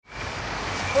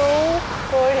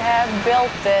have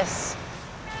built this.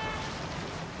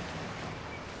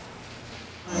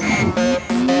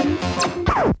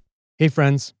 Hey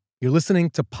friends, you're listening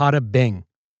to Pada Bing,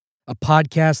 a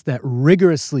podcast that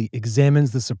rigorously examines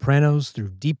The Sopranos through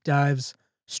deep dives,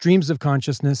 streams of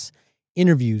consciousness,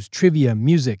 interviews, trivia,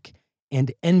 music,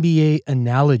 and NBA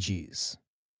analogies.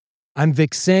 I'm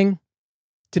Vic Singh.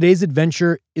 Today's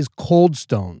adventure is Cold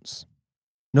Stones.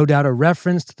 No doubt a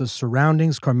reference to the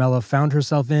surroundings Carmela found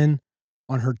herself in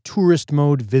on her tourist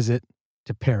mode visit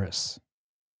to Paris.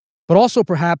 But also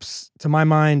perhaps, to my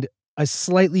mind, a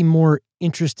slightly more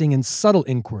interesting and subtle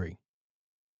inquiry.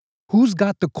 Who's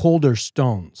got the colder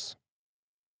stones?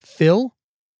 Phil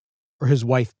or his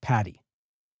wife Patty?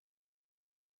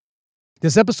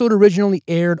 This episode originally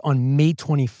aired on May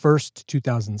 21st,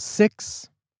 2006.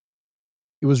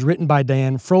 It was written by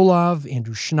Diane Frolov,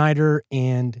 Andrew Schneider,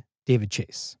 and David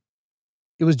Chase.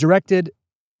 It was directed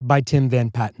by Tim Van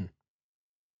Patten.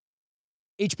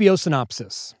 HBO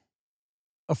synopsis.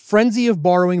 A frenzy of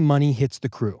borrowing money hits the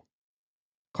crew.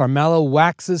 Carmela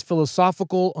waxes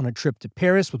philosophical on a trip to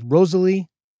Paris with Rosalie.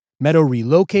 Meadow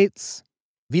relocates.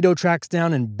 Vito tracks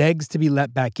down and begs to be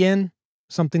let back in,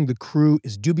 something the crew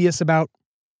is dubious about.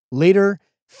 Later,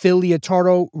 Phil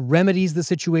Leotardo remedies the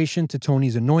situation to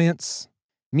Tony's annoyance.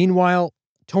 Meanwhile,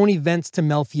 Tony vents to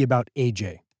Melfi about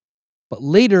AJ, but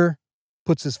later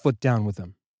puts his foot down with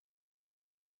him.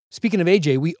 Speaking of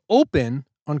AJ, we open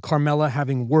on Carmela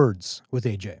having words with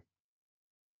AJ.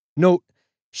 Note,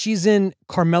 she's in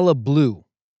Carmela Blue,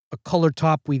 a color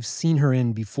top we've seen her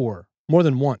in before, more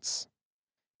than once.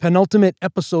 Penultimate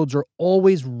episodes are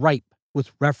always ripe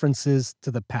with references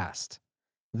to the past.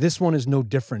 This one is no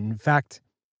different. In fact,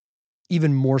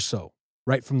 even more so,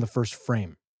 right from the first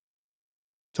frame.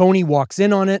 Tony walks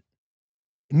in on it,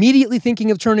 immediately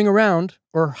thinking of turning around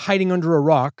or hiding under a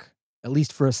rock, at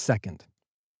least for a second.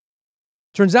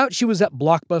 Turns out she was at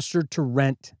Blockbuster to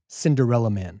rent Cinderella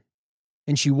Man,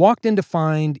 and she walked in to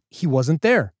find he wasn't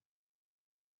there.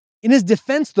 In his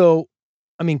defense, though,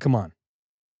 I mean, come on.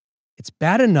 It's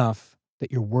bad enough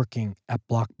that you're working at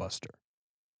Blockbuster.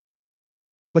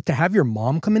 But to have your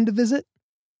mom come in to visit?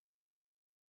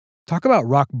 Talk about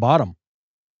rock bottom.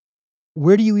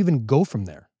 Where do you even go from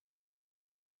there?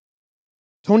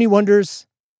 Tony wonders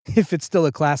if it's still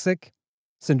a classic,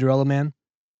 Cinderella Man,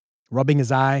 rubbing his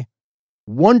eye,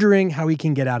 wondering how he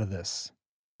can get out of this,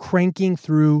 cranking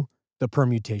through the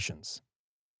permutations.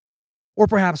 Or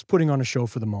perhaps putting on a show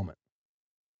for the moment.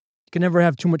 You can never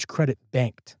have too much credit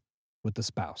banked with the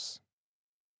spouse.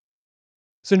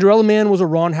 Cinderella Man was a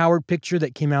Ron Howard picture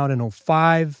that came out in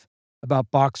 2005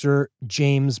 about boxer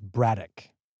James Braddock,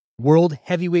 world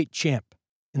heavyweight champ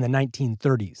in the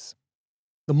 1930s.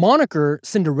 The moniker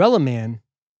Cinderella Man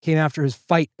came after his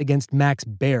fight against Max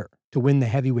Baer to win the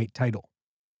heavyweight title.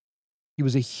 He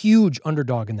was a huge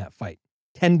underdog in that fight,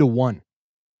 10-1.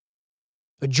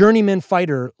 A journeyman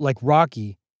fighter like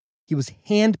Rocky, he was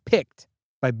handpicked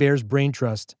by Baer's brain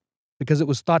trust because it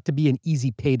was thought to be an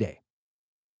easy payday.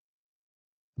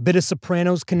 A bit of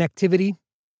Sopranos connectivity.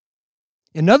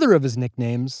 Another of his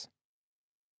nicknames,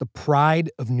 the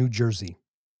Pride of New Jersey.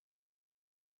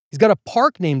 He's got a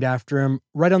park named after him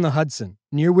right on the Hudson,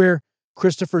 near where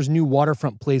Christopher's new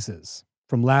waterfront place is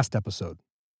from last episode.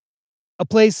 A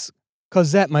place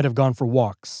Cosette might have gone for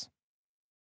walks.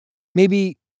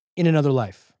 Maybe in another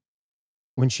life,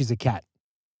 when she's a cat.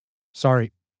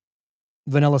 Sorry,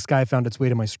 Vanilla Sky found its way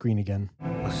to my screen again.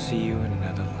 I'll see you in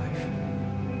another life,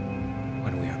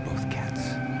 when we are both cats.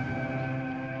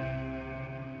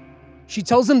 She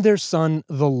tells him their son,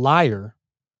 the liar,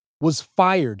 was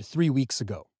fired 3 weeks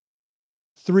ago.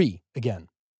 3 again.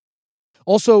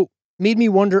 Also, made me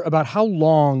wonder about how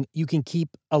long you can keep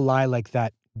a lie like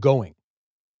that going.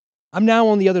 I'm now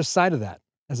on the other side of that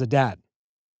as a dad.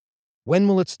 When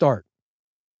will it start?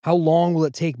 How long will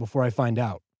it take before I find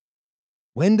out?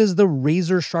 When does the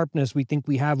razor sharpness we think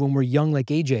we have when we're young like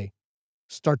AJ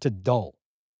start to dull?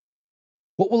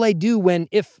 What will I do when,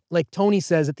 if, like Tony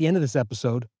says at the end of this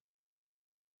episode,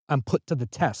 I'm put to the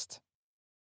test?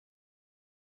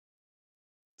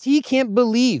 T can't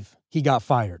believe he got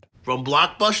fired. From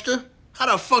Blockbuster? How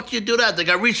the fuck you do that? They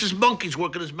got Reese's Monkeys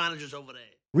working as managers over there.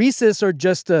 Rhesus are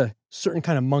just a certain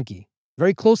kind of monkey,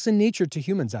 very close in nature to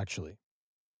humans, actually.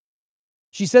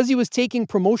 She says he was taking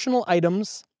promotional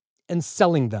items and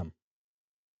selling them.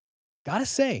 Gotta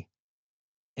say,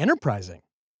 enterprising.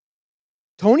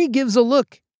 Tony gives a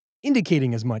look,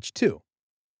 indicating as much, too.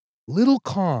 Little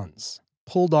cons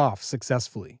pulled off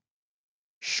successfully,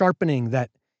 sharpening that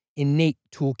innate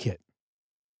toolkit.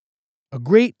 A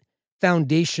great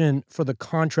foundation for the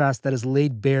contrast that is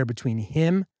laid bare between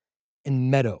him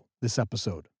and Meadow this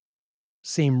episode.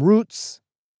 same roots,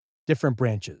 different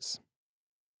branches.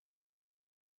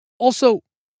 Also,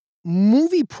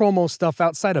 movie promo stuff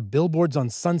outside of billboards on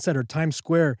Sunset or Times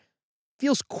Square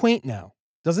feels quaint now,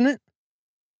 doesn't it?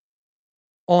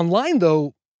 Online,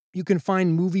 though, you can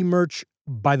find movie merch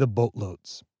by the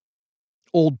boatloads.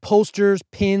 Old posters,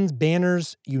 pins,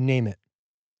 banners, you name it.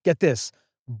 Get this,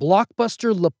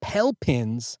 Blockbuster lapel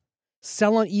pins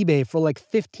sell on eBay for like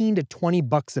 15 to 20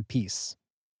 bucks a piece.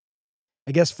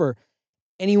 I guess for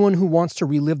anyone who wants to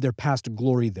relive their past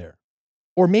glory there.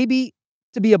 Or maybe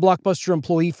to be a Blockbuster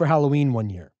employee for Halloween one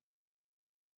year.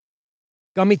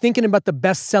 Got me thinking about the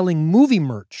best-selling movie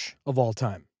merch of all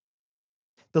time.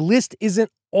 The list isn't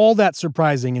all that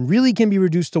surprising and really can be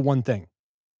reduced to one thing.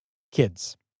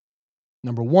 Kids.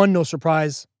 Number one, no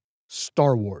surprise,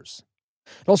 Star Wars.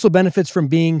 It also benefits from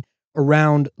being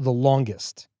around the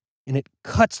longest, and it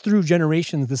cuts through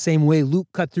generations the same way Luke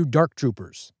cut through Dark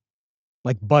Troopers,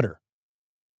 like butter.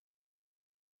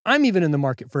 I'm even in the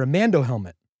market for a Mando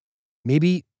helmet,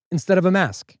 maybe instead of a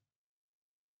mask.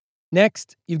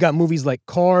 Next, you've got movies like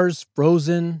Cars,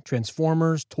 Frozen,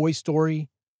 Transformers, Toy Story,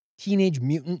 Teenage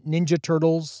Mutant Ninja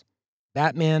Turtles,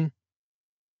 Batman,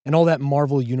 and all that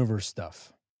Marvel Universe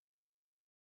stuff.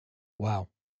 Wow.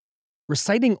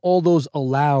 Reciting all those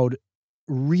aloud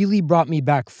really brought me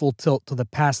back full tilt to the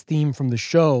past theme from the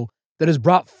show that is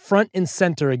brought front and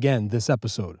center again this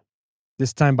episode,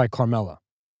 this time by Carmela.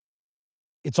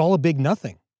 It's all a big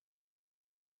nothing.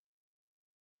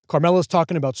 Carmela's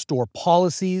talking about store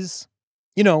policies,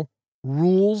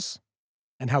 rules,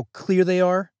 and how clear they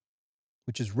are,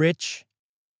 which is rich,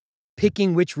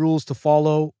 picking which rules to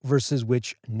follow versus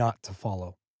which not to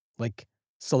follow, like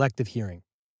selective hearing.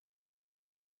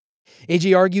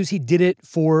 AJ argues he did it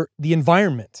for the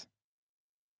environment.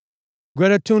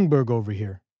 Greta Thunberg over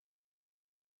here.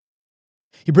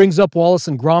 He brings up Wallace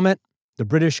and Gromit, the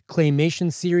British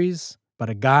claymation series about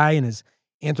a guy and his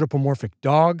anthropomorphic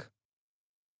dog.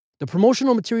 The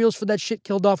promotional materials for that shit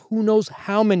killed off who knows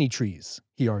how many trees,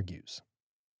 he argues.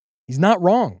 He's not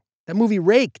wrong. That movie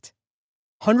raked.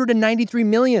 $193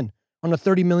 million on a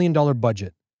 $30 million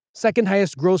budget. Second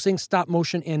highest grossing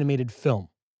stop-motion animated film.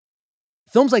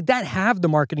 Films like that have the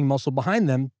marketing muscle behind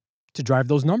them to drive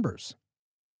those numbers.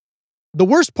 The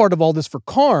worst part of all this for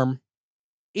Carm,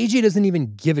 AJ doesn't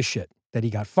even give a shit that he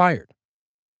got fired.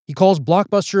 He calls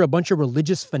Blockbuster a bunch of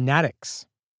religious fanatics.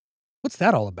 What's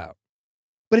that all about?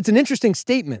 But it's an interesting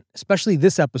statement, especially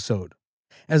this episode,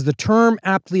 as the term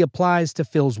aptly applies to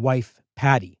Phil's wife,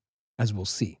 Patty, as we'll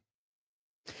see.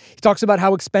 He talks about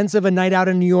how expensive a night out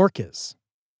in New York is,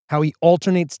 how he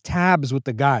alternates tabs with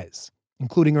the guys,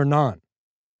 including Hernan.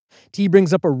 T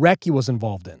brings up a wreck he was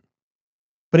involved in.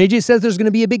 But AJ says there's going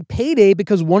to be a big payday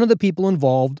because one of the people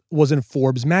involved was in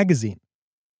Forbes magazine.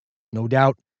 No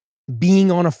doubt,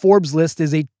 being on a Forbes list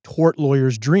is a tort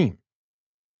lawyer's dream.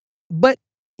 But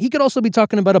he could also be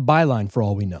talking about a byline for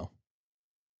all we know.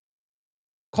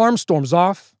 Carm storms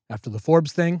off after the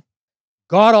Forbes thing.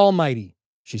 God almighty,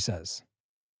 she says.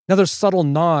 Another subtle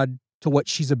nod to what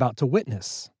she's about to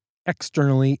witness,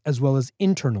 externally as well as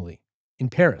internally, in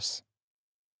Paris.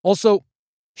 Also,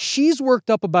 she's worked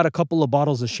up about a couple of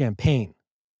bottles of champagne.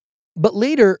 But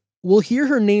later, we'll hear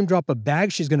her name drop a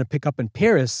bag she's going to pick up in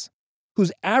Paris,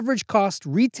 whose average cost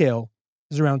retail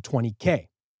is around $20K.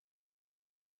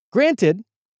 Granted,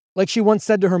 like she once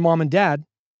said to her mom and dad,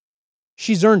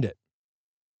 she's earned it.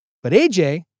 But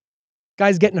AJ,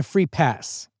 guy's getting a free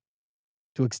pass,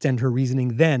 to extend her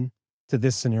reasoning then to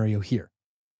this scenario here.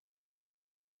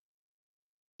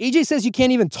 AJ says you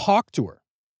can't even talk to her.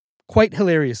 Quite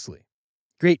hilariously.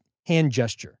 Great hand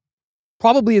gesture.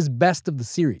 Probably his best of the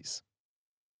series.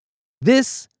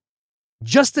 This,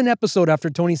 just an episode after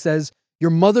Tony says,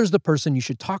 your mother's the person you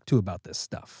should talk to about this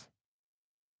stuff.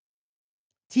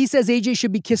 T says AJ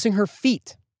should be kissing her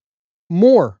feet.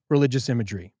 More religious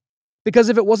imagery. Because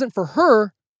if it wasn't for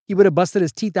her, he would have busted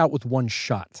his teeth out with one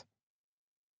shot.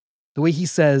 The way he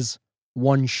says,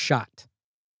 one shot.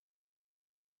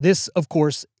 This, of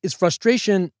course, is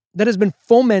frustration that has been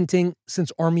fomenting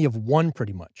since Army of One,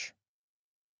 pretty much.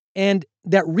 And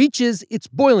that reaches its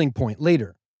boiling point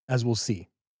later, as we'll see.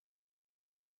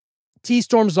 T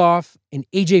storms off, and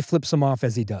AJ flips him off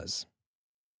as he does.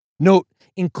 Note,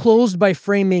 enclosed by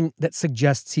framing that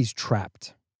suggests he's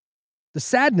trapped. The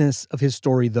sadness of his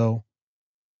story, though,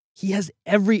 he has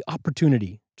every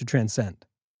opportunity to transcend.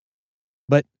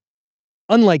 But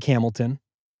unlike Hamilton,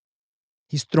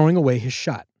 he's throwing away his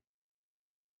shot.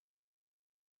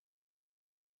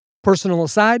 Personal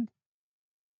aside,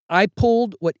 I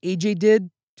pulled what AJ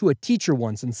did to a teacher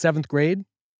once in 7th grade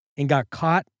and got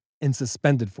caught and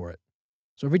suspended for it.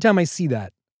 So every time I see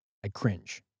that, I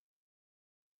cringe.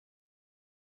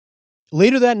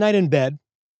 Later that night in bed,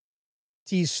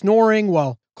 T's snoring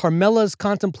while Carmela's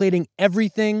contemplating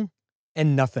everything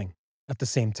and nothing at the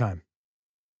same time.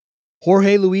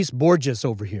 Jorge Luis Borges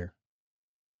over here.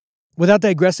 Without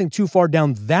digressing too far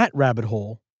down that rabbit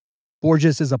hole,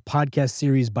 Borges is a podcast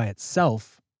series by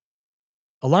itself.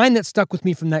 A line that stuck with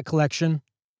me from that collection,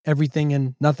 Everything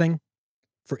and Nothing,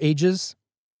 for ages,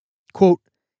 quote,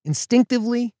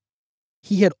 instinctively,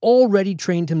 he had already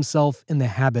trained himself in the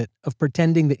habit of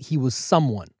pretending that he was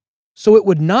someone, so it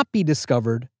would not be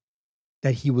discovered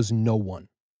that he was no one.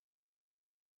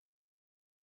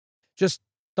 Just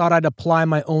thought I'd apply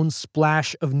my own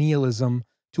splash of nihilism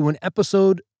to an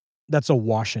episode that's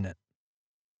awash in it.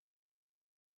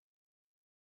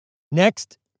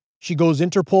 Next, she goes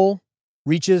Interpol,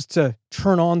 reaches to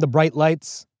turn on the bright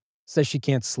lights, says she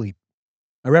can't sleep.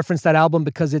 I reference that album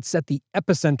because it's at the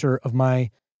epicenter of my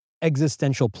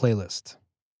existential playlist.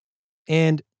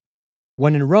 And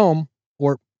When in Rome,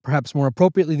 or perhaps more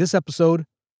appropriately this episode,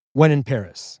 When in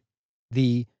Paris,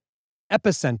 the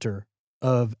epicenter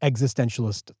of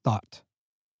existentialist thought.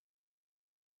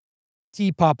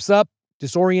 T pops up,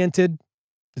 disoriented.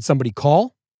 Did somebody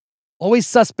call? Always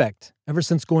suspect ever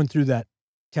since going through that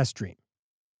test dream.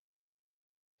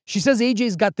 She says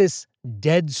AJ's got this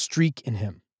dead streak in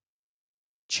him.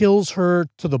 Chills her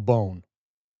to the bone.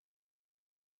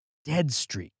 Dead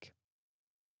streak.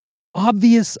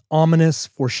 Obvious, ominous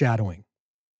foreshadowing.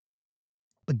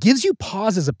 But gives you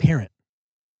pause as a parent.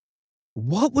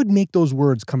 What would make those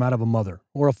words come out of a mother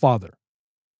or a father?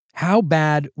 How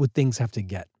bad would things have to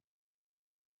get?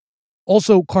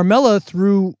 Also, Carmela,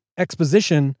 through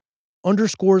exposition,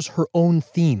 underscores her own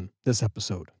theme this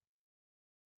episode.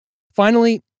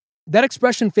 Finally, that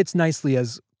expression fits nicely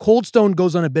as Cold Stone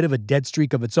goes on a bit of a dead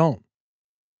streak of its own.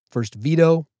 First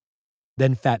Vito,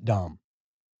 then Fat Dom.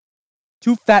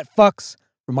 Two fat fucks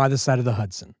from either side of the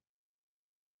Hudson.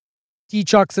 T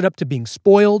chalks it up to being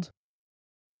spoiled,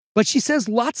 but she says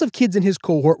lots of kids in his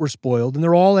cohort were spoiled and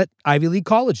they're all at Ivy League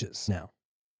colleges now.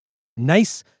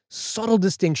 Nice, subtle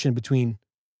distinction between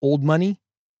old money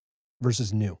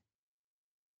versus new.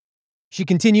 She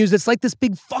continues, it's like this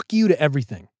big fuck you to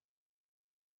everything.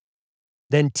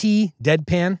 Then T,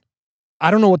 deadpan,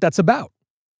 I don't know what that's about.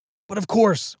 But of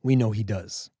course, we know he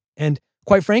does. And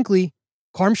quite frankly,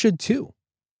 Carm should too.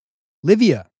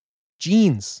 Livia,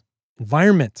 genes,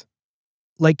 environment.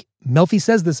 Like Melfi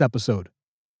says this episode,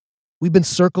 we've been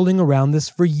circling around this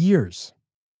for years.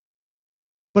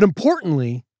 But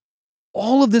importantly,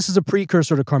 all of this is a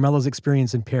precursor to Carmela's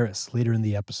experience in Paris later in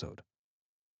the episode.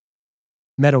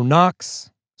 Meadow knocks,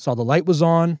 saw the light was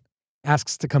on,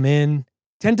 asks to come in,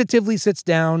 tentatively sits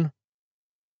down,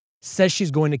 says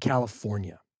she's going to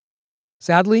California.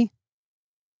 Sadly,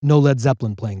 no Led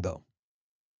Zeppelin playing though.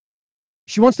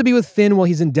 She wants to be with Finn while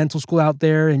he's in dental school out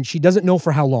there, and she doesn't know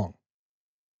for how long.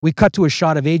 We cut to a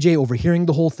shot of AJ overhearing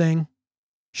the whole thing.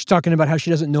 She's talking about how she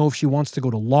doesn't know if she wants to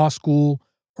go to law school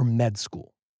or med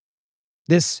school.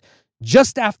 This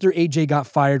just after AJ got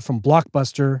fired from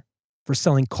Blockbuster for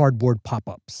selling cardboard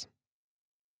pop-ups.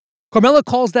 Carmela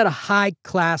calls that a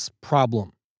high-class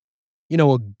problem. You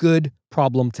know, a good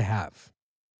problem to have.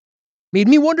 Made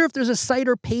me wonder if there's a site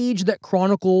or page that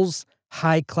chronicles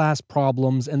high-class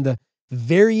problems and the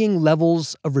varying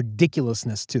levels of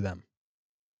ridiculousness to them.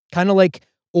 Kind of like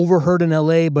Overheard in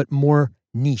LA, but more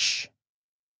niche.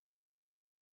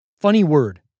 Funny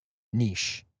word,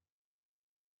 niche.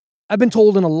 I've been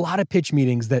told in a lot of pitch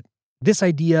meetings that this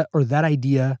idea or that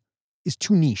idea is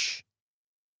too niche.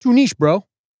 Too niche, bro.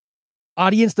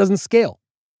 Audience doesn't scale.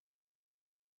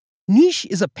 Niche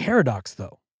is a paradox,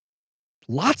 though.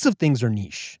 Lots of things are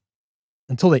niche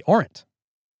until they aren't.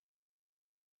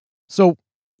 So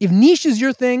if niche is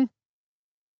your thing,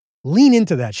 lean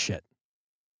into that shit.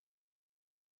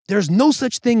 There's no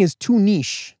such thing as too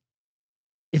niche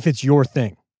if it's your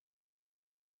thing.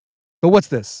 But what's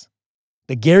this?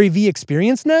 The Gary Vee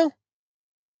experience now?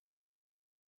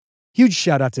 Huge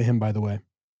shout out to him, by the way.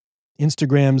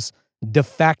 Instagram's de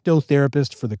facto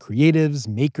therapist for the creatives,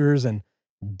 makers, and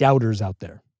doubters out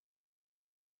there.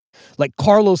 Like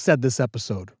Carlos said this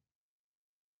episode,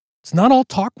 it's not all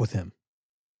talk with him.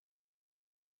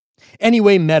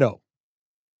 Anyway, Meadow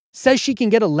says she can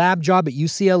get a lab job at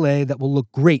UCLA that will look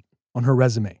great on her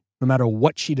resume, no matter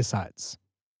what she decides.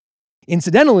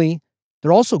 Incidentally,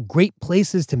 they're also great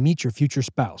places to meet your future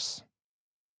spouse.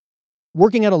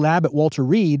 Working at a lab at Walter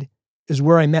Reed is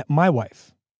where I met my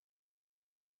wife.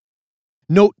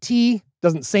 Note T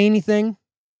doesn't say anything.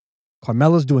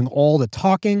 Carmela's doing all the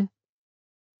talking.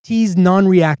 T's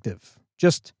non-reactive,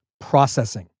 just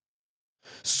processing.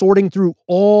 Sorting through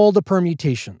all the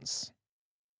permutations.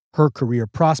 her career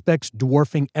prospects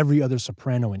dwarfing every other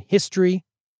soprano in history,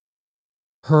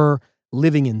 her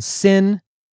living in sin,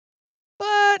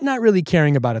 but not really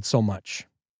caring about it so much,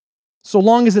 so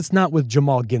long as it's not with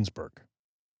Jamal Ginsburg.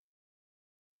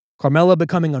 Carmela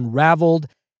becoming unraveled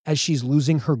as she's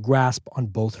losing her grasp on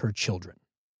both her children.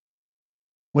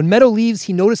 When Meadow leaves,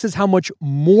 he notices how much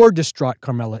more distraught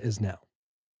Carmela is now.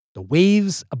 The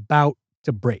wave's about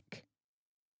to break.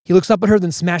 He looks up at her,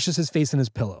 then smashes his face in his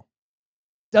pillow.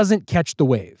 Doesn't catch the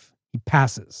wave. He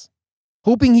passes,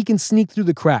 hoping he can sneak through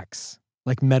the cracks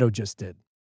like Meadow just did.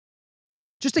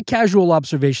 Just a casual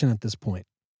observation at this point.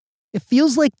 It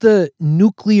feels like the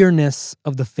nuclearness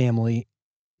of the family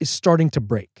is starting to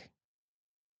break.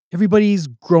 Everybody's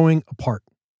growing apart.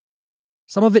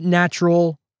 Some of it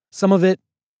natural, some of it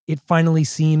finally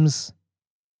seems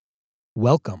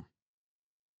welcome.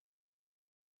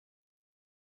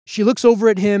 She looks over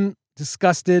at him,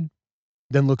 disgusted,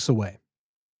 then looks away.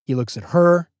 He looks at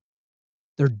her.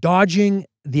 They're dodging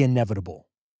the inevitable,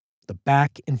 the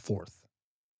back and forth.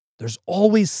 There's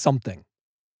always something.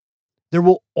 There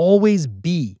will always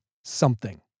be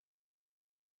something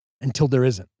until there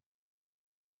isn't.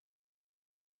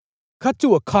 Cut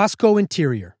to a Costco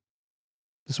interior.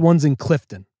 This one's in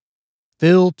Clifton.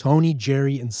 Phil, Tony,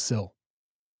 Jerry, and Sil,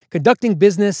 conducting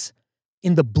business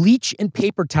in the bleach and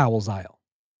paper towels aisle.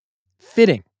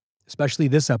 Fitting, especially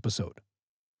this episode.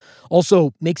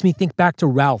 Also makes me think back to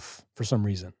Ralph for some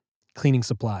reason, cleaning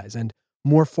supplies, and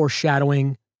more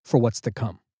foreshadowing for what's to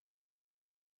come.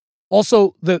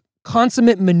 Also, the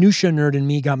consummate minutia nerd in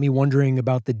me got me wondering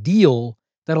about the deal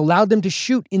that allowed them to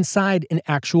shoot inside an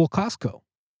actual Costco.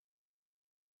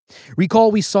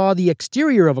 Recall we saw the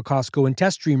exterior of a Costco in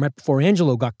Test Stream right before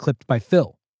Angelo got clipped by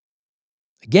Phil.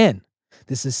 Again,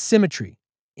 this is symmetry,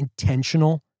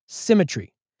 intentional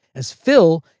symmetry, as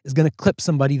Phil is going to clip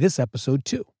somebody this episode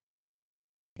too.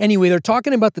 Anyway, they're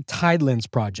talking about the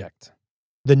Tidelands project,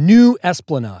 the new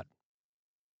Esplanade.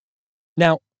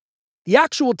 Now, the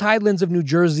actual Tidelands of New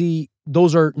Jersey,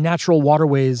 those are natural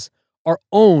waterways, are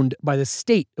owned by the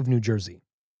state of New Jersey.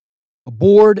 A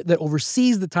board that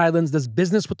oversees the Tidelands does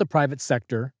business with the private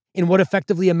sector in what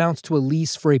effectively amounts to a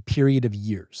lease for a period of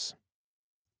years.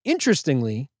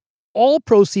 Interestingly, all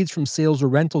proceeds from sales or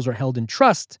rentals are held in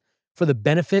trust for the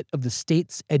benefit of the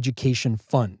state's education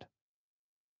fund.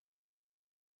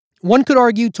 One could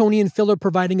argue Tony and Phil are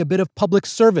providing a bit of public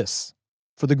service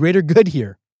for the greater good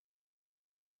here.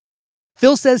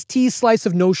 Phil says T's slice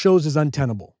of no-shows is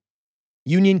untenable.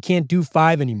 Union can't do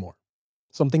 5 anymore.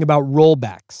 Something about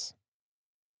rollbacks.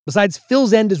 Besides,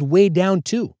 Phil's end is way down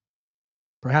too.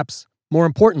 Perhaps more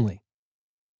importantly.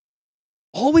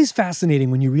 Always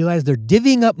fascinating when you realize they're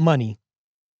divvying up money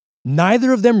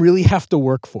neither of them really have to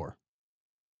work for.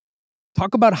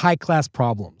 Talk about high-class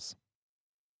problems.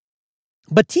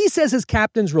 But T says his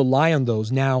captains rely on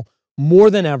those now more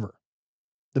than ever.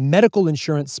 The medical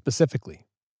insurance specifically.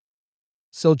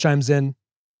 Sil chimes in,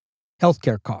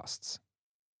 healthcare costs.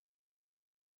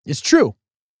 It's true.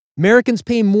 Americans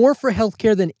pay more for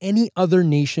healthcare than any other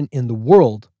nation in the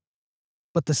world.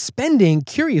 But the spending,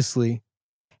 curiously,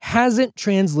 hasn't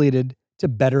translated to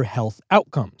better health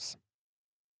outcomes.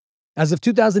 As of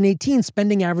 2018,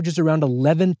 spending averages around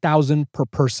 $11,000 per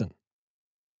person.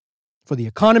 For the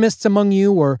economists among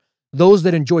you, or those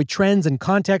that enjoy trends and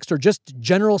context, or just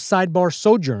general sidebar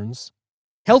sojourns,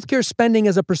 healthcare spending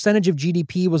as a percentage of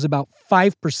GDP was about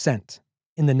 5%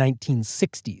 in the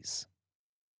 1960s.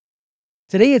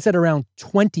 Today, it's at around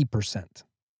 20%.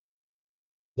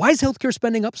 Why is healthcare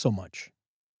spending up so much?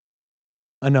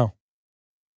 I know.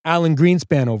 Alan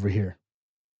Greenspan over here.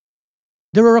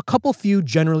 There are a couple few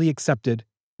generally accepted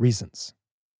reasons.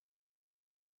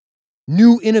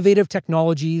 New innovative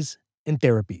technologies and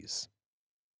therapies.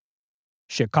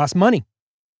 Shit costs money.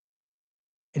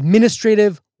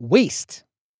 Administrative waste.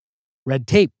 Red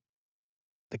tape.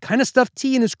 The kind of stuff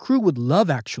T and his crew would love,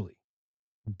 actually.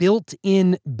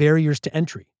 Built-in barriers to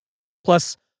entry.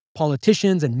 Plus,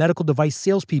 politicians and medical device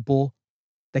salespeople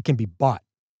that can be bought.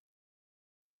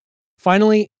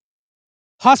 Finally,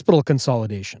 hospital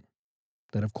consolidation.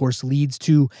 That, of course, leads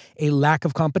to a lack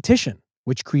of competition,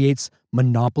 which creates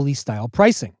monopoly-style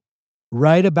pricing,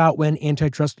 right about when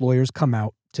antitrust lawyers come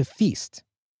out to feast.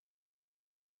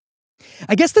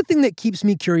 I guess the thing that keeps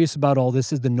me curious about all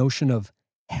this is the notion of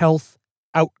health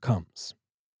outcomes.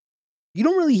 You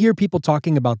don't really hear people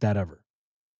talking about that ever.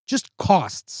 Just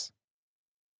costs.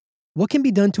 What can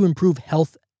be done to improve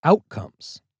health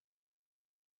outcomes?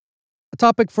 A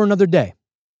topic for another day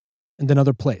and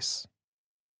another place.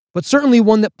 But certainly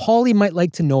one that Paulie might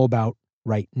like to know about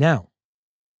right now.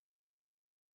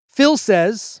 Phil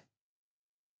says,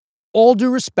 all due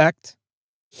respect,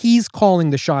 He's calling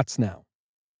the shots now.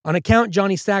 On account,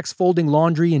 Johnny Sack's folding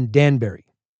laundry in Danbury.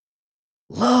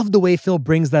 Love the way Phil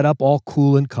brings that up all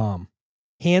cool and calm.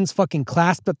 Hands fucking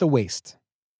clasped at the waist.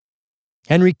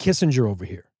 Henry Kissinger over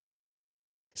here.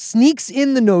 Sneaks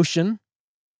in the notion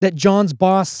that John's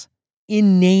boss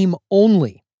in name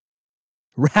only.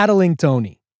 Rattling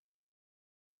Tony.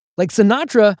 Like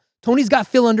Sinatra, Tony's got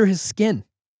Phil under his skin.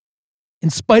 In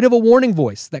spite of a warning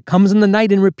voice that comes in the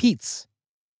night and repeats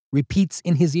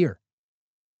in his ear.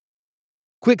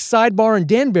 Quick sidebar in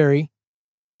Danbury,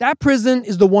 that prison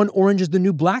is the one Orange is the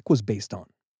New Black was based on.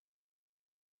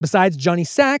 Besides Johnny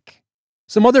Sack,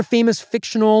 some other famous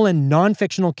fictional and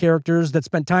non-fictional characters that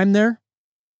spent time there.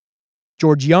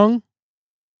 George Young,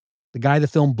 the guy the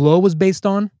film Blow was based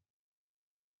on.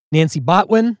 Nancy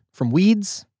Botwin from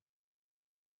Weeds.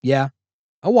 Yeah,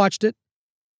 I watched it.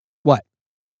 What?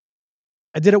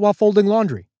 I did it while folding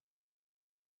laundry.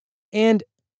 And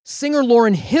singer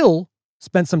Lauryn Hill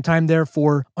spent some time there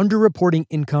for underreporting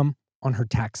income on her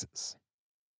taxes.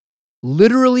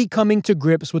 Literally coming to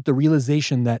grips with the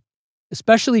realization that,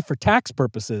 especially for tax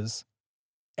purposes,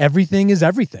 everything is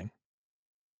everything.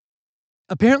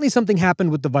 Apparently something happened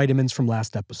with the vitamins from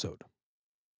last episode.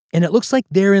 And it looks like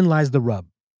therein lies the rub.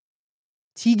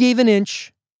 T gave an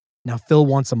inch, now Phil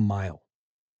wants a mile.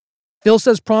 Phil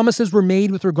says promises were made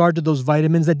with regard to those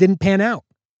vitamins that didn't pan out.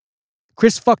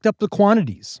 Chris fucked up the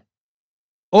quantities.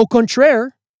 Au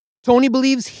contraire, Tony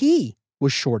believes he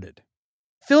was shorted.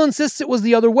 Phil insists it was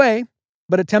the other way,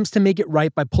 but attempts to make it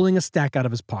right by pulling a stack out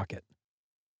of his pocket.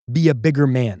 Be a bigger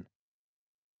man.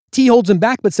 T holds him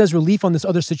back but says relief on this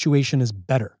other situation is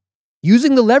better.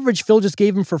 Using the leverage Phil just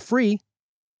gave him for free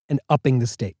and upping the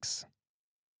stakes.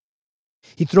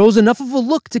 He throws enough of a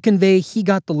look to convey he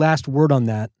got the last word on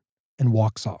that and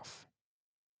walks off.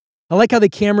 I like how the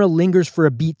camera lingers for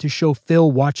a beat to show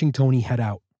Phil watching Tony head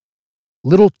out.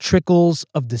 Little trickles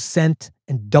of dissent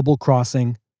and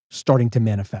double-crossing starting to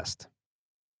manifest.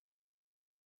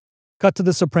 Cut to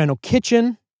the Soprano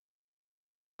kitchen.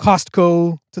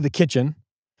 Costco to the kitchen.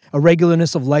 A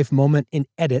regularness of life moment in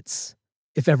edits,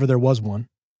 if ever there was one.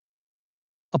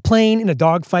 A plane in a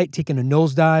dogfight taking a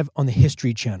nosedive on the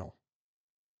History Channel.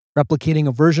 Replicating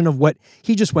a version of what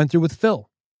he just went through with Phil.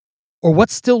 Or what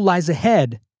still lies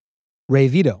ahead, Ray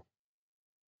Vito.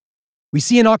 We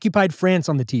see an occupied France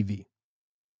on the TV.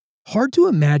 Hard to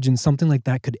imagine something like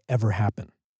that could ever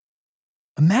happen.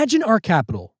 Imagine our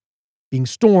capital being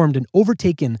stormed and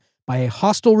overtaken by a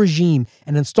hostile regime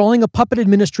and installing a puppet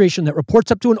administration that reports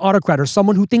up to an autocrat or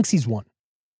someone who thinks he's one.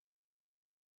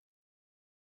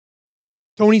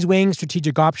 Tony's weighing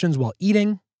strategic options while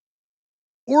eating,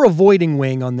 or avoiding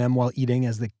weighing on them while eating,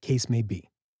 as the case may be.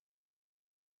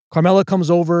 Carmela comes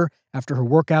over after her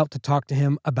workout to talk to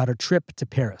him about a trip to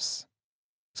Paris.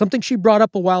 Something she brought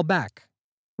up a while back.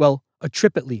 Well, a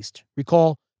trip at least.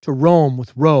 Recall to Rome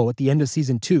with Ro at the end of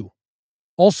season 2.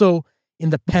 Also in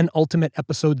the penultimate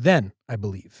episode then, I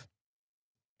believe.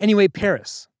 Anyway,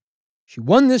 Paris. She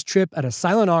won this trip at a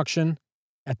silent auction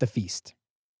at the feast.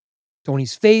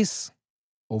 Tony's face,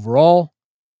 overall,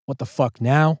 what the fuck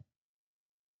now?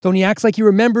 Tony acts like he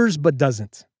remembers but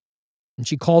doesn't. And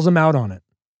she calls him out on it.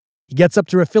 He gets up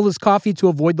to refill his coffee to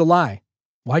avoid the lie.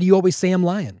 Why do you always say I'm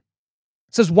lying?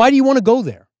 Says, why do you want to go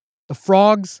there? The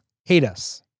frogs hate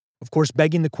us. Of course,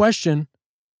 begging the question,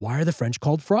 why are the French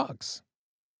called frogs?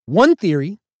 One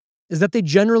theory is that they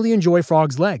generally enjoy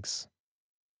frogs' legs,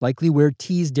 likely where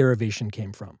T's derivation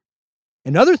came from.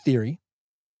 Another theory,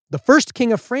 the first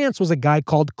king of France was a guy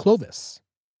called Clovis.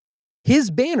 His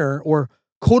banner, or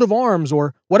coat of arms,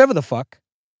 or whatever the fuck,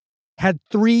 had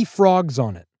 3 frogs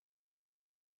on it.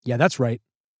 Yeah, that's right.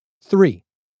 3.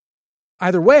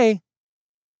 Either way,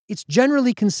 it's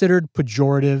generally considered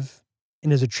pejorative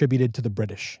and is attributed to the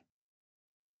British.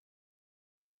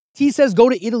 T says go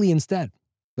to Italy instead,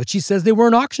 but she says they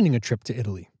weren't auctioning a trip to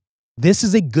Italy. This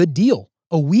is a good deal.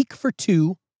 A week for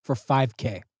 2 for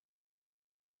 $5,000.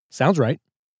 Sounds right.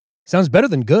 Sounds better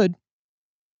than good,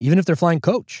 even if they're flying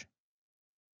coach.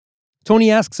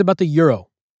 Tony asks about the euro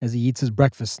as he eats his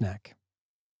breakfast snack.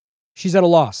 She's at a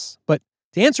loss, but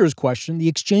to answer his question, the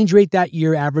exchange rate that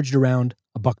year averaged around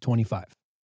 $1.25.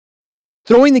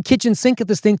 Throwing the kitchen sink at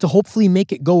this thing to hopefully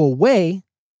make it go away,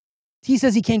 T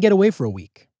says he can't get away for a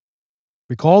week.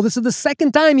 Recall, this is the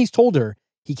second time he's told her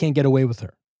he can't get away with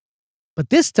her. But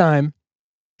this time,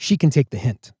 she can take the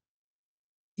hint.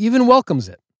 Even welcomes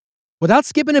it. Without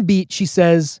skipping a beat, she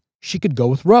says she could go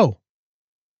with Ro.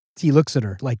 T looks at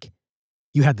her like,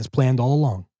 you had this planned all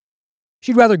along.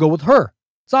 She'd rather go with her.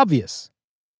 It's obvious.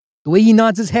 The way he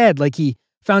nods his head like he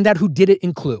found out who did it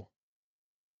in Clue.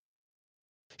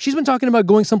 She's been talking about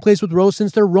going someplace with Ro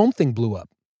since their Rome thing blew up.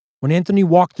 when Anthony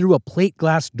walked through a plate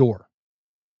glass door.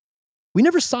 We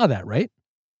never saw that, right?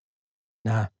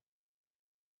 Nah.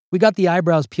 We got the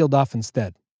eyebrows peeled off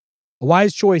instead. A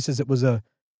wise choice, as it was a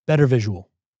better visual.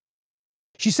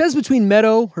 She says between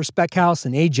Meadow, her spec house,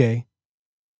 and AJ,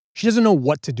 she doesn't know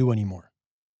what to do anymore.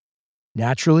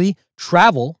 Naturally,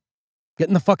 travel,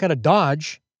 getting the fuck out of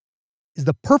Dodge, is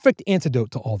the perfect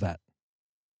antidote to all that.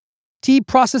 T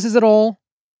processes it all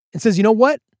and says, you know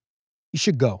what? You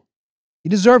should go. You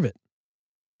deserve it.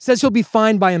 Says he'll be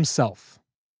fine by himself.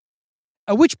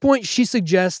 At which point she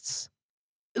suggests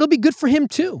it'll be good for him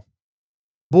too.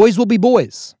 Boys will be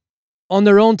boys, on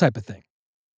their own type of thing.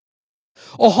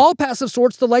 A hall pass of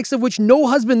sorts, the likes of which no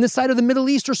husband this side of the Middle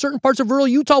East or certain parts of rural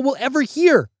Utah will ever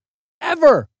hear.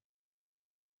 Ever.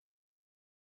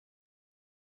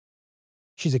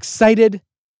 She's excited,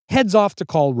 heads off to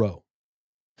call Roe.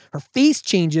 Her face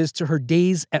changes to her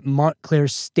days at Montclair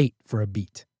State for a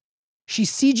beat. She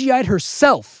CGI'd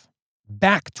herself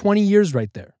back 20 years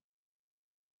right there.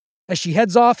 As she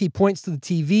heads off, he points to the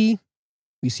TV.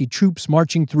 We see troops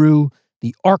marching through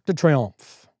the Arc de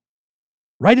Triomphe,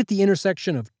 right at the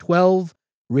intersection of 12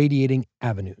 radiating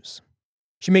avenues.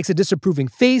 She makes a disapproving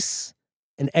face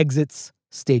and exits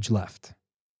stage left.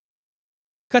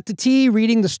 Cut to T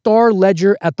reading the Star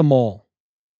Ledger at the mall.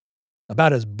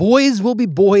 About as boys will be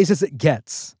boys as it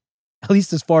gets, at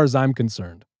least as far as I'm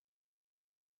concerned.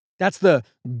 That's the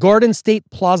Garden State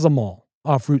Plaza Mall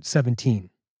off Route 17.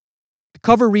 The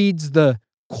cover reads, the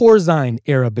Corzine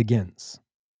era begins.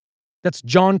 That's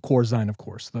John Corzine, of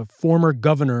course, the former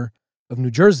governor of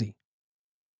New Jersey,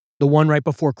 the one right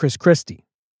before Chris Christie.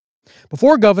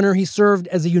 Before governor, he served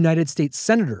as a United States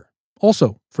senator,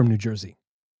 also from New Jersey.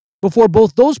 Before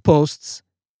both those posts,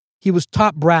 he was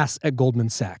top brass at Goldman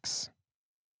Sachs.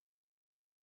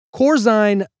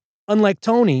 Corzine, unlike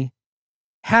Tony,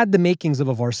 had the makings of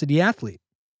a varsity athlete.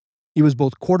 He was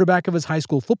both quarterback of his high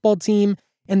school football team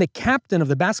and the captain of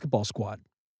the basketball squad.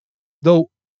 Though,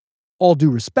 all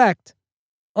due respect,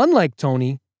 unlike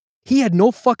Tony, he had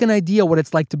no fucking idea what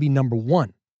it's like to be number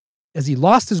one, as he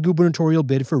lost his gubernatorial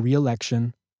bid for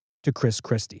re-election to Chris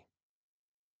Christie.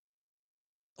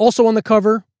 Also on the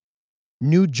cover,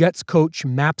 new Jets coach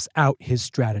maps out his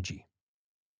strategy.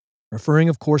 Referring,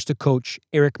 of course, to coach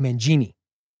Eric Mangini,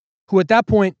 who at that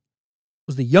point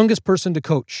was the youngest person to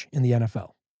coach in the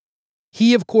NFL.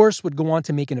 He, of course, would go on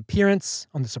to make an appearance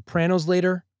on The Sopranos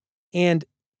later, and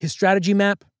his strategy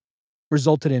map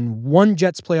resulted in one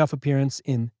Jets playoff appearance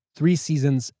in 3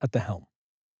 seasons at the helm.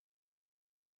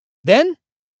 Then,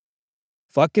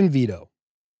 fucking Vito.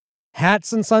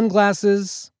 Hats and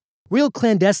sunglasses, real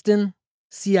clandestine,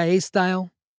 CIA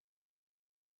style.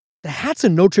 The hat's a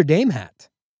Notre Dame hat.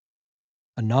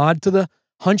 A nod to the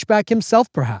hunchback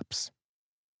himself, perhaps.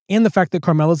 And the fact that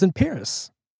Carmela's in Paris,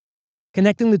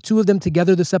 connecting the two of them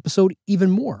together this episode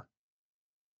even more.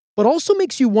 But also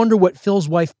makes you wonder what Phil's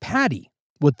wife, Patty,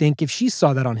 would think if she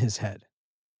saw that on his head.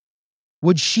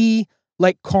 Would she,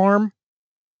 like Carm,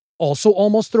 also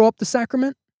almost throw up the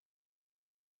sacrament?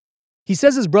 He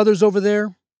says his brother's over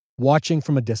there, watching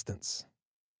from a distance,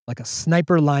 like a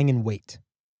sniper lying in wait.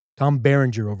 Tom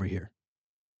Berenger over here.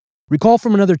 Recall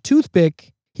from another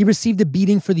toothpick, he received a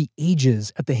beating for the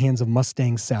ages at the hands of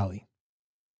Mustang Sally.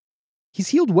 He's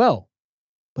healed well,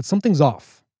 but something's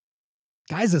off.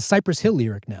 Guy's a Cypress Hill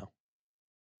lyric now.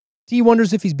 T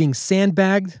wonders if he's being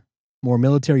sandbagged, more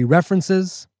military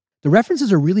references. The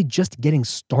references are really just getting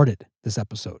started this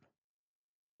episode.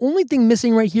 Only thing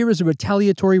missing right here is a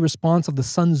retaliatory response of the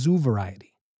Sun Tzu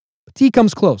variety. But T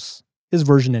comes close, his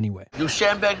version anyway. You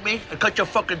sandbag me? I cut your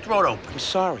fucking throat open. I'm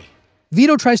sorry.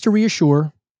 Vito tries to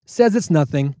reassure, says it's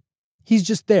nothing. He's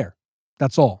just there.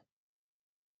 That's all.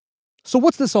 So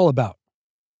what's this all about?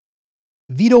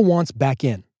 Vito wants back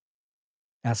in.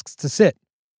 Asks to sit.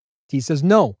 T says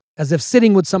no, as if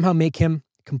sitting would somehow make him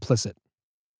complicit.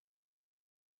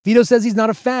 Vito says he's not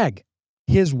a fag.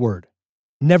 His word.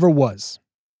 Never was.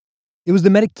 It was the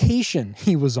medication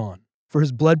he was on for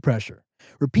his blood pressure,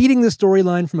 repeating the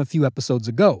storyline from a few episodes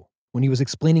ago when he was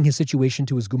explaining his situation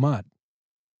to his gumad.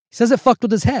 He says it fucked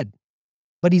with his head,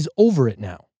 but he's over it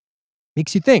now.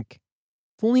 Makes you think,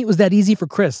 if only it was that easy for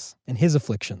Chris and his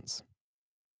afflictions.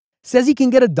 Says he can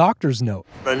get a doctor's note.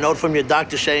 A note from your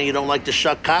doctor saying you don't like to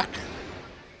suck cock?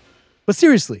 But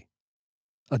seriously,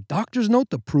 a doctor's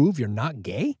note to prove you're not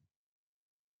gay?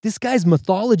 This guy's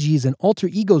mythologies and alter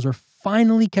egos are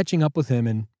finally catching up with him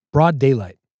in broad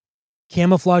daylight,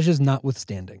 camouflages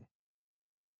notwithstanding.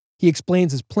 He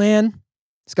explains his plan.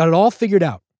 He's got it all figured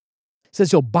out. Says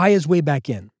he'll buy his way back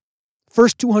in.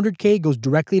 First $200K goes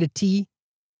directly to T.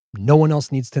 No one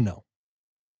else needs to know.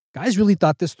 Guys really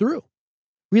thought this through.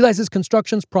 Realizes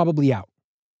construction's probably out.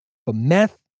 But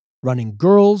meth, running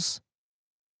girls,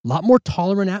 a lot more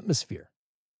tolerant atmosphere.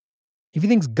 If he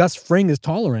thinks Gus Fring is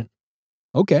tolerant,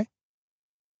 okay.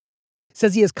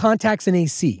 Says he has contacts in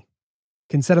AC.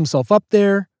 Can set himself up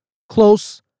there,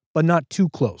 close, but not too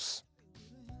close.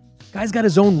 Guy's got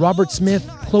his own Robert Smith,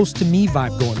 close to me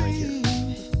vibe going right here.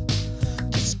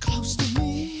 It's close to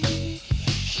me.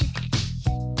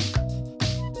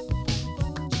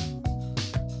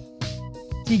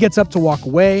 He gets up to walk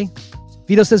away.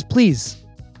 Vito says, please,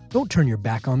 don't turn your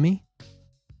back on me.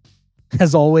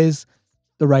 As always,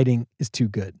 the writing is too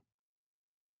good.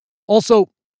 Also,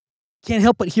 can't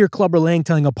help but hear Clubber Lang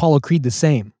telling Apollo Creed the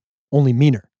same, only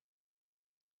meaner.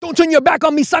 Don't turn your back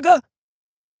on me, sucker!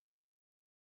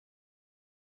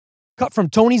 Cut from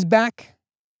Tony's back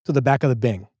to the back of the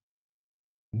Bing.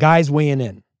 Guys weighing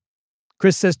in.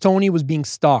 Chris says Tony was being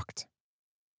stalked.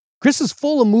 Chris is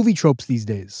full of movie tropes these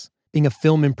days, being a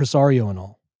film impresario and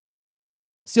all.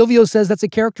 Silvio says that's a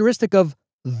characteristic of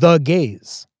the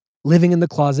gays. Living in the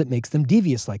closet makes them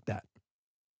devious like that.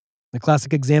 The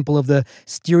classic example of the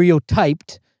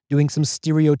stereotyped doing some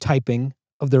stereotyping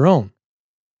of their own.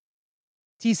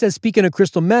 T says, speaking of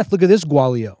crystal meth, look at this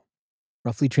gualio.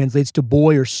 Roughly translates to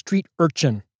boy or street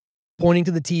urchin, pointing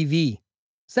to the TV.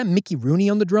 Is that Mickey Rooney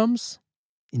on the drums?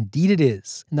 Indeed it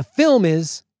is. And the film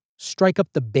is Strike Up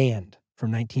the Band from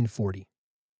 1940.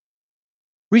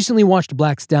 Recently watched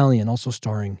Black Stallion, also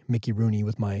starring Mickey Rooney,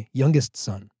 with my youngest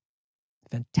son.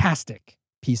 Fantastic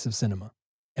piece of cinema,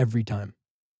 every time.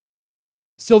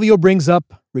 Silvio brings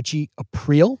up Richie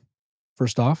Aprile.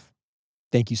 First off,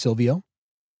 thank you, Silvio.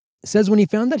 Says when he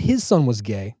found that his son was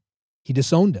gay, he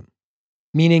disowned him.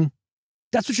 Meaning,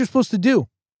 that's what you're supposed to do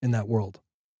in that world.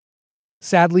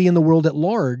 Sadly, in the world at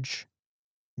large,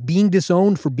 being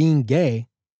disowned for being gay,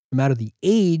 no matter the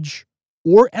age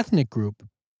or ethnic group,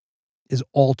 is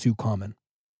all too common.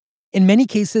 In many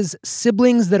cases,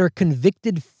 siblings that are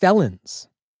convicted felons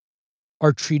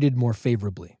are treated more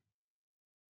favorably.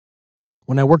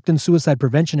 When I worked in suicide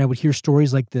prevention, I would hear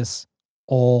stories like this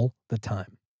all the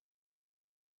time.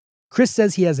 Chris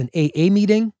says he has an AA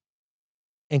meeting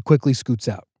and quickly scoots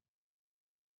out.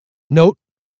 Note,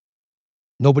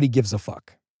 nobody gives a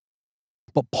fuck.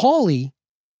 But Paulie,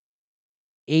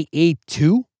 AA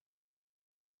too?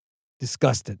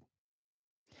 Disgusted.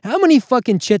 How many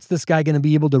fucking chits this guy gonna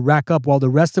be able to rack up while the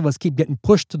rest of us keep getting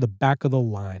pushed to the back of the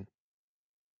line?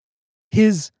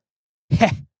 His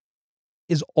heh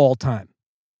is all time.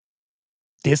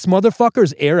 This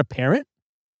motherfucker's heir apparent?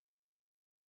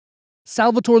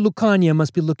 Salvatore Lucania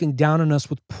must be looking down on us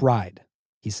with pride,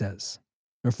 he says,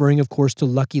 referring, of course, to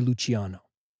Lucky Luciano,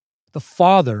 the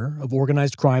father of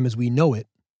organized crime as we know it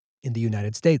in the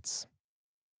United States.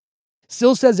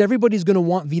 Sil says everybody's going to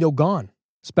want Vito gone,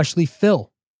 especially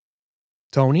Phil.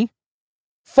 Tony?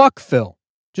 Fuck Phil.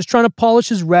 Just trying to polish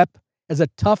his rep as a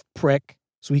tough prick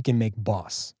so he can make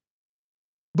boss.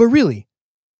 But really,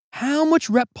 how much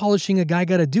rep polishing a guy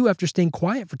got to do after staying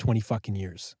quiet for 20 fucking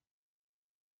years?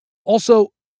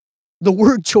 Also, the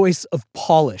word choice of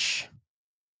polish.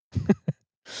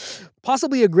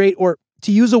 Possibly a great, or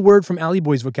to use a word from Alley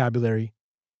Boy's vocabulary,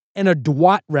 an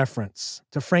adroit reference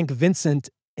to Frank Vincent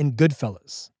in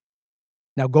Goodfellas.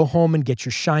 Now go home and get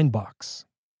your shine box.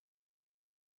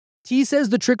 T says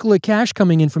the trickle of cash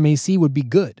coming in from AC would be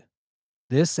good.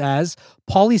 This as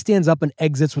Paulie stands up and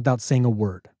exits without saying a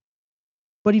word.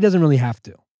 But he doesn't really have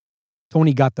to.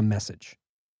 Tony got the message.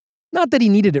 Not that he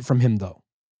needed it from him, though.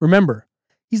 Remember,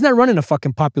 he's not running a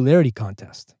fucking popularity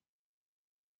contest.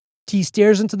 T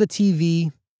stares into the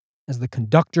TV as the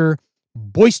conductor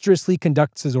boisterously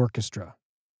conducts his orchestra.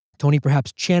 Tony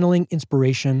perhaps channeling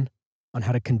inspiration on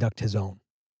how to conduct his own.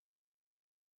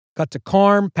 Cut to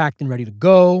Carm, packed and ready to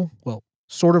go. Well,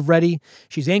 sort of ready.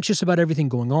 She's anxious about everything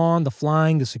going on, the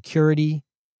flying, the security.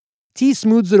 T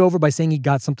smooths it over by saying he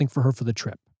got something for her for the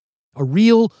trip. A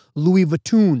real Louis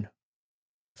Vuitton,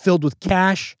 filled with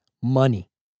cash, money.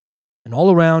 An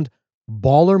all-around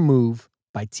baller move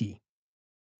by T.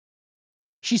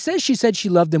 She says she said she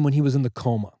loved him when he was in the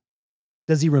coma.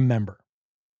 Does he remember?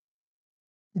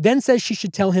 Then says she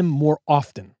should tell him more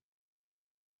often.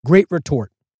 Great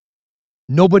retort.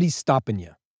 Nobody's stopping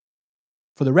you.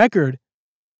 For the record,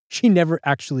 she never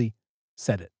actually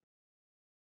said it.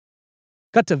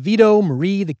 Cut to Vito,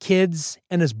 Marie, the kids,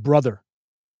 and his brother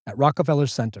at Rockefeller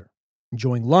Center,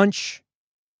 enjoying lunch.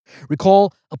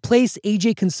 Recall a place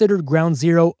AJ considered ground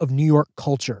zero of New York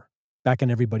culture back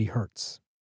in Everybody Hurts.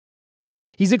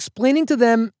 He's explaining to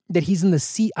them that he's in the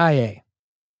CIA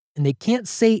and they can't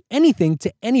say anything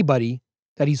to anybody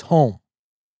that he's home.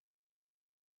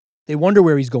 They wonder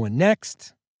where he's going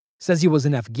next. Says he was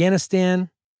in Afghanistan,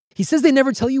 He says they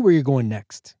never tell you where you're going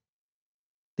next.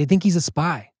 They think he's a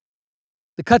spy.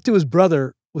 The cut to his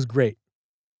brother was great,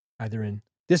 either in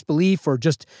disbelief or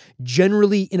just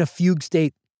generally in a fugue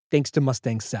state thanks to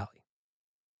Mustang Sally.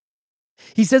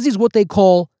 He says he's what they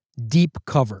call deep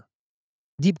cover.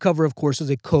 Deep cover, of course, is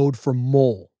a code for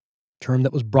mole, a term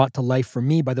that was brought to life for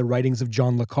me by the writings of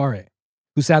John le Carre,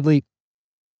 who sadly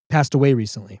passed away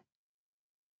recently.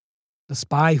 The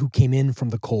Spy Who Came In from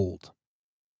the Cold.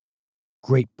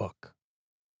 Great book.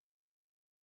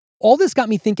 All this got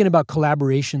me thinking about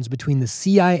collaborations between the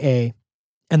CIA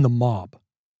and the mob,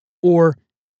 or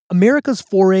America's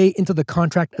foray into the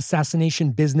contract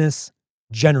assassination business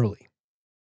generally.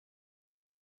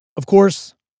 Of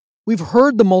course, we've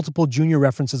heard the multiple Junior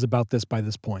references about this by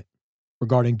this point,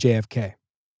 regarding JFK.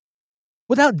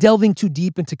 Without delving too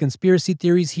deep into conspiracy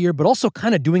theories here, but also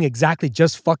kind of doing exactly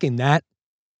just fucking that,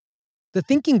 the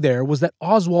thinking there was that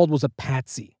Oswald was a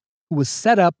patsy who was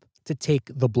set up to take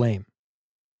the blame.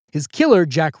 His killer,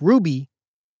 Jack Ruby,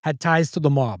 had ties to the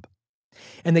mob,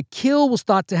 and the kill was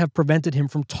thought to have prevented him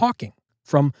from talking,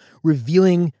 from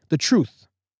revealing the truth.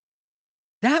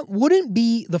 That wouldn't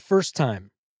be the first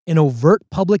time an overt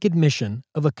public admission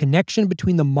of a connection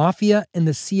between the mafia and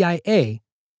the CIA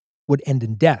would end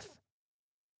in death.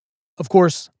 Of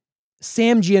course,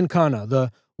 Sam Giancana,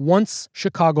 the once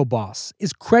Chicago boss,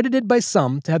 is credited by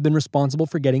some to have been responsible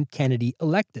for getting Kennedy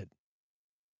elected.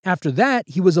 After that,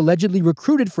 he was allegedly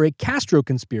recruited for a Castro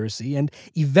conspiracy and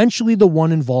eventually the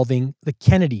one involving the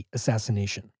Kennedy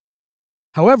assassination.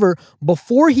 However,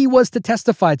 before he was to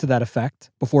testify to that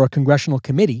effect before a congressional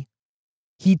committee,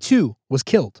 he too was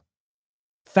killed,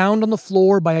 found on the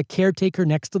floor by a caretaker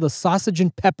next to the sausage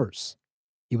and peppers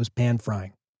he was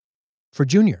pan-frying for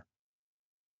Junior.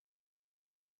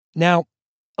 Now,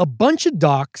 a bunch of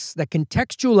docs that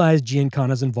contextualized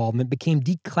Giancana's involvement became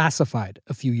declassified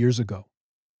a few years ago.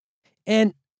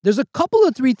 And there's a couple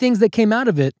of three things that came out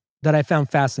of it that I found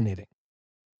fascinating.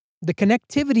 The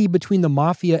connectivity between the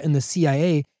mafia and the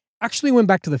CIA actually went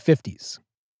back to the 50s.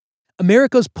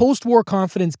 America's post-war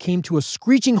confidence came to a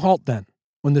screeching halt then,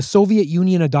 when the Soviet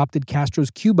Union adopted Castro's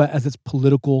Cuba as its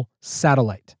political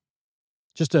satellite.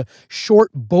 Just a short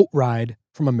boat ride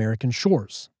from American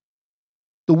shores.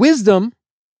 The wisdom,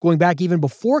 going back even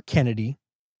before Kennedy,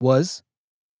 was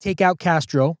take out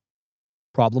Castro,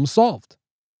 problem solved.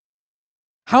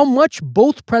 How much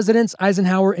both Presidents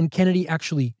Eisenhower and Kennedy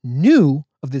actually knew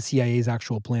of the CIA's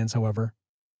actual plans, however,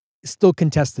 is still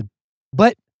contested.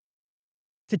 But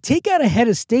to take out a head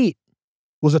of state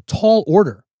was a tall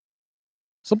order.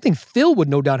 Something Phil would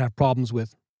no doubt have problems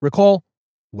with. Recall,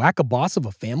 whack a boss of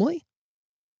a family?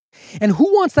 And who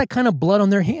wants that kind of blood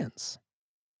on their hands?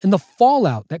 And the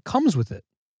fallout that comes with it.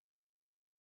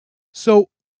 So,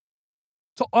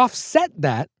 to offset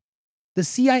that, the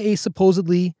CIA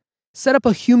supposedly set up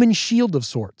a human shield of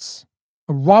sorts,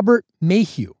 a Robert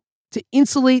Mayhew, to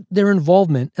insulate their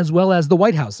involvement as well as the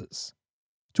White House's,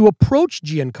 to approach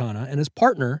Giancana and his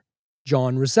partner,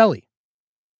 John Rosselli.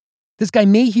 This guy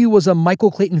Mayhew was a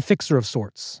Michael Clayton fixer of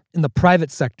sorts in the private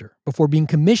sector before being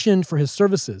commissioned for his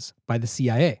services by the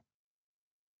CIA.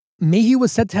 Mayhew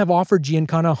was said to have offered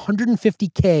Giancana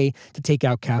 $150K to take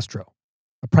out Castro,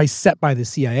 a price set by the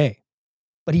CIA,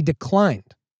 but he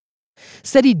declined.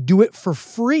 Said he'd do it for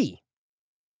free.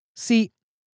 See,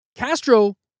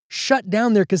 Castro shut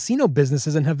down their casino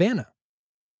businesses in Havana.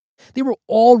 They were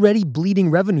already bleeding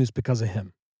revenues because of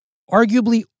him,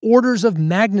 arguably orders of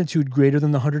magnitude greater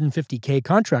than the $150K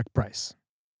contract price.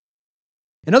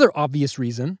 Another obvious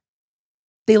reason,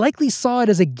 they likely saw it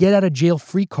as a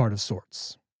get-out-of-jail-free card of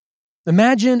sorts.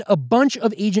 Imagine a bunch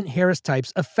of Agent Harris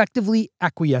types effectively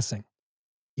acquiescing.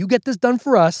 You get this done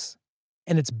for us,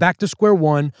 and it's back to square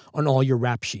one on all your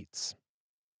rap sheets.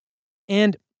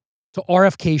 And to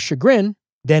RFK's chagrin,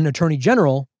 then Attorney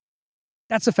General,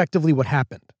 that's effectively what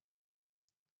happened.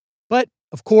 But,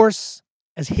 of course,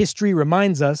 as history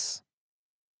reminds us,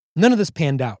 none of this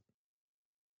panned out.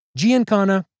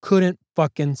 Giancana couldn't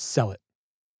fucking sell it.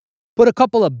 Put a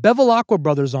couple of Bevilacqua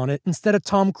brothers on it instead of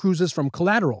Tom Cruise's from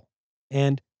Collateral.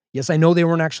 And, yes, I know they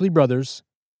weren't actually brothers.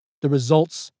 The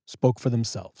results spoke for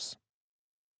themselves.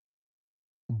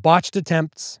 Botched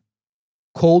attempts,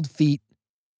 cold feet,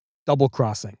 double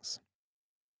crossings.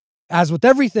 As with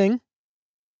everything,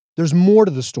 there's more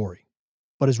to the story.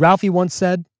 But as Ralphie once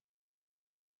said,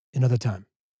 another time.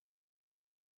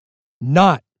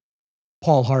 Not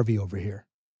Paul Harvey over here.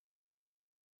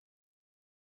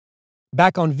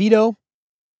 Back on Vito,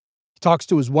 he talks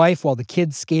to his wife while the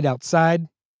kids skate outside.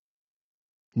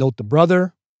 Note the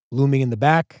brother, looming in the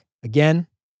back. Again,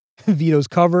 Vito's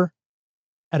cover.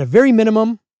 At a very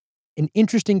minimum, an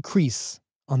interesting crease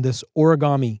on this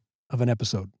origami of an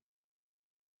episode.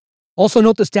 Also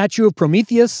note the statue of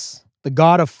Prometheus, the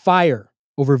god of fire,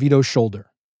 over Vito's shoulder,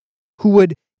 who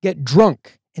would get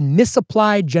drunk and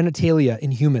misapply genitalia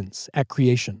in humans at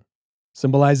creation,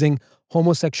 symbolizing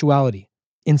homosexuality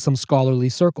in some scholarly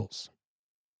circles.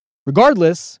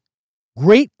 Regardless,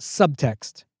 great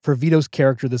subtext for Vito's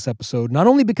character this episode, not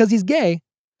only because he's gay,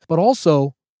 but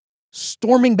also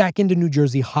storming back into New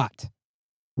Jersey hot,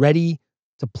 ready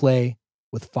to play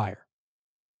with fire.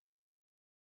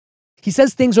 He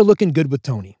says things are looking good with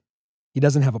Tony. He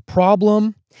doesn't have a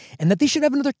problem, and that they should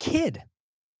have another kid.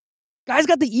 Guy's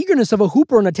got the eagerness of a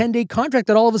hooper on a 10-day contract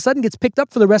that all of a sudden gets picked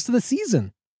up for the rest of the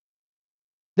season.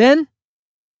 Then,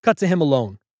 cut to him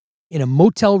alone, in a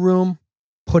motel room,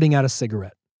 putting out a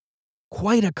cigarette.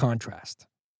 Quite a contrast.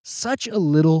 Such a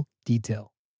little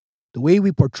detail. The way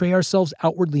we portray ourselves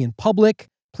outwardly in public,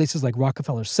 places like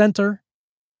Rockefeller Center,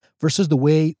 versus the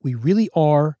way we really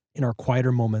are in our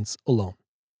quieter moments alone.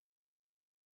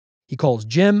 He calls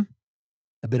Jim,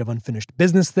 a bit of unfinished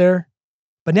business there,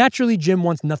 but naturally Jim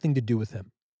wants nothing to do with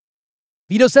him.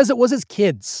 Vito says it was his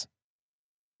kids.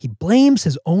 He blames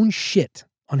his own shit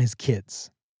on his kids.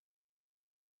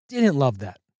 Didn't love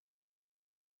that.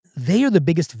 They are the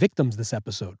biggest victims this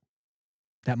episode.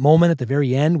 That moment at the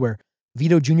very end where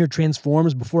Vito Jr.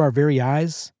 transforms before our very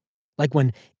eyes, like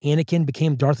when Anakin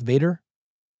became Darth Vader.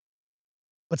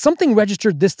 But something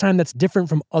registered this time that's different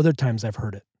from other times I've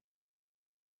heard it.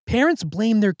 Parents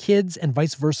blame their kids and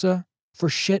vice versa for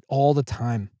shit all the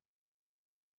time.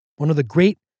 One of the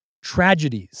great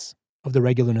tragedies of the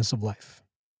regularness of life.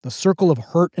 The circle of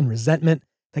hurt and resentment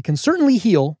that can certainly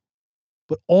heal,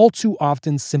 but all too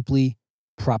often simply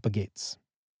propagates.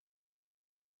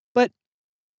 But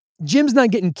Jim's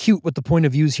not getting cute with the point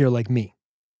of views here like me.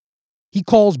 He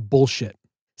calls bullshit.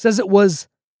 Says it was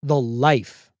the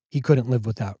life he couldn't live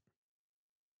without.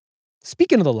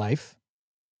 Speaking of the life,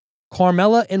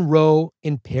 Carmela and Ro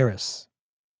in Paris.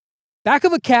 Back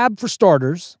of a cab for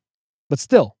starters, but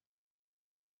still.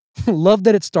 Love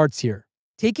that it starts here.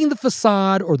 Taking the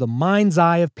facade or the mind's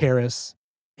eye of Paris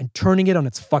and turning it on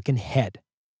its fucking head.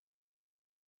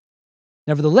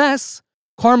 Nevertheless,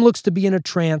 Carm looks to be in a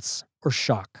trance or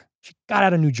shock. She got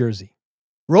out of New Jersey.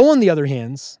 Ro, on the other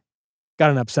hand,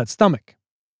 got an upset stomach.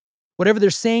 Whatever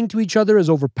they're saying to each other is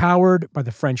overpowered by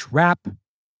the French rap,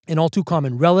 an all too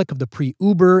common relic of the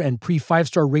pre-Uber and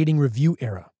pre-5-star rating review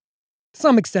era. To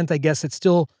some extent, I guess it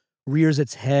still rears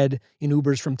its head in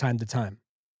Ubers from time to time.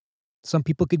 Some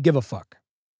people could give a fuck.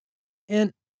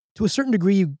 And to a certain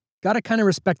degree, you gotta kind of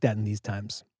respect that in these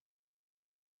times.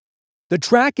 The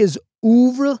track is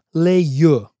Ouvre les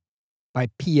yeux by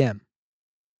PM.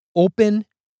 Open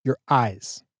your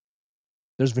eyes.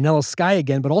 There's Vanilla Sky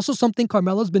again, but also something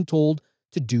Carmela's been told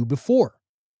to do before.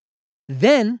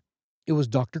 Then it was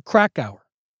Dr. Krakauer.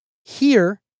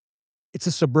 Here, it's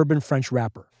a suburban French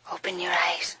rapper. Open your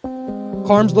eyes.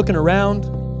 Carm's looking around,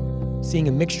 seeing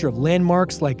a mixture of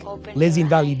landmarks like Les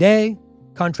Invalides,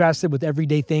 contrasted with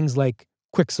everyday things like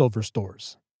Quicksilver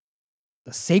stores.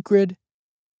 The sacred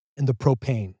and the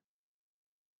profane.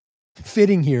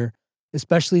 Fitting here,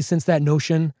 especially since that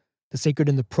notion, the sacred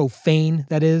and the profane,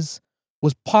 that is,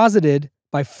 was posited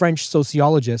by French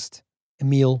sociologist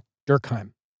Emile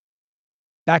Durkheim.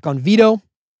 Back on Vito,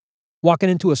 walking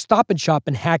into a Stop and Shop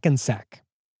in Hackensack.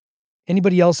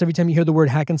 Anybody else, every time you hear the word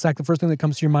Hackensack, the first thing that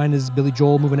comes to your mind is Billy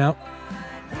Joel moving out?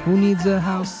 Who needs a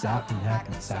house out in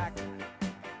Hackensack?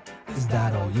 Is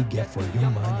that all you get for your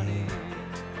money?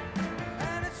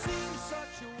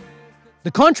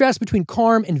 The contrast between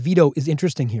Carm and Vito is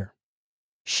interesting here.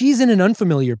 She's in an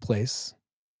unfamiliar place.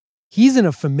 He's in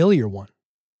a familiar one.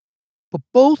 But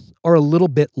both are a little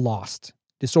bit lost,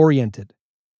 disoriented,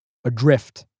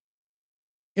 adrift.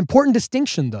 Important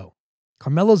distinction, though.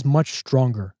 Carmela's much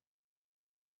stronger.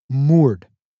 Moored.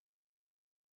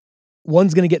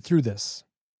 One's going to get through this.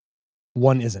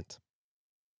 One isn't.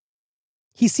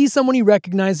 He sees someone he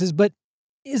recognizes, but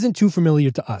isn't too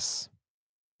familiar to us.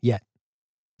 Yet.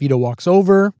 Vito walks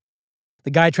over.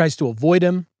 The guy tries to avoid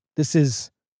him. This is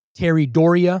Terry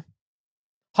Doria.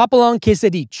 Hop along, que se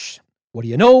dice. What do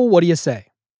you know? What do you say?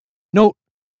 Note,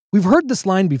 we've heard this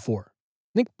line before.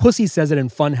 I think Pussy says it in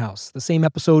Funhouse, the same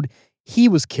episode he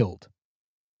was killed.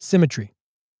 Symmetry.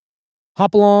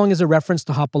 Hopalong is a reference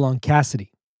to Hopalong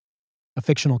Cassidy, a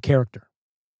fictional character.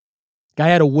 Guy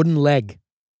had a wooden leg,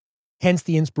 hence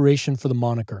the inspiration for the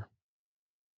moniker.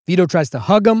 Vito tries to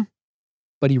hug him,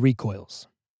 but he recoils.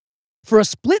 For a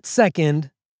split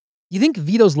second, you think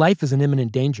Vito's life is in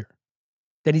imminent danger,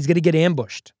 that he's going to get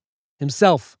ambushed,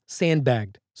 himself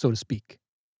sandbagged, so to speak.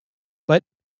 But,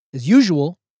 as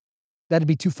usual, that'd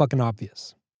be too fucking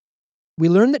obvious. we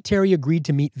learn that Terry agreed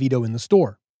to meet Vito in the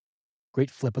store.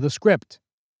 Great flip of the script.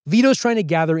 Vito's trying to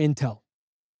gather intel.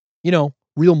 You know,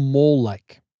 real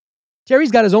mole-like.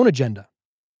 Terry's got his own agenda.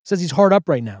 Says he's hard up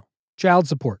right now. Child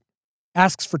support.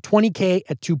 Asks for $20K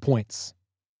at 2 points.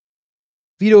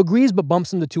 Vito agrees but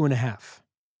bumps him to 2.5.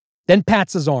 Then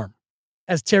pats his arm,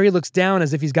 as Terry looks down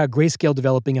as if he's got grayscale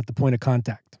developing at the point of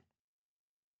contact.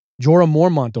 Jorah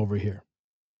Mormont over here.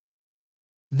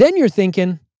 Then you're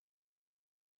thinking,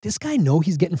 this guy know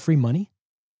he's getting free money?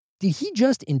 Did he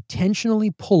just intentionally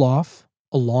pull off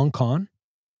a long con?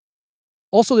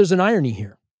 Also, there's an irony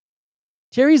here.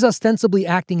 Terry's ostensibly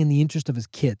acting in the interest of his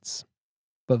kids,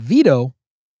 but Vito,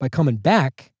 by coming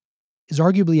back, is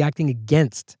arguably acting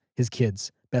against his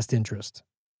kids' best interest.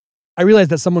 I realize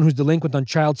that someone who's delinquent on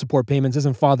child support payments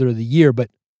isn't Father of the Year, but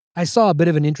I saw a bit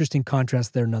of an interesting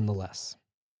contrast there nonetheless.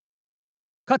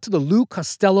 Cut to the Lou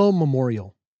Costello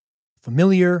Memorial.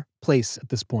 Familiar place at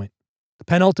this point. The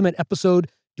penultimate episode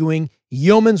doing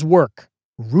yeoman's work,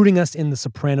 rooting us in the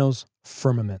Sopranos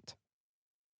firmament.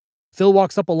 Phil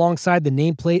walks up alongside the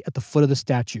nameplate at the foot of the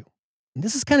statue. And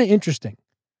this is kind of interesting.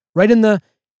 Right in the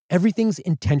everything's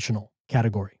intentional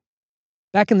category.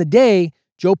 Back in the day,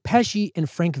 Joe Pesci and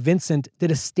Frank Vincent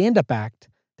did a stand-up act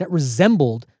that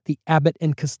resembled the Abbott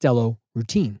and Costello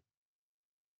routine.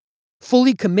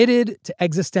 Fully committed to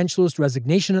existentialist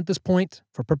resignation at this point,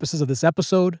 for purposes of this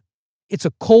episode, it's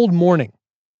a cold morning,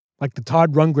 like the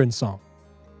Todd Rundgren song.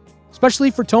 Especially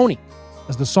for Tony,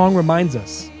 as the song reminds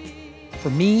us,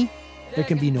 for me, there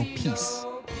can be no peace.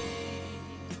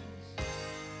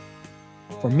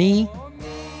 For me,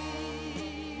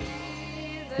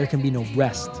 there can be no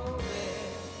rest.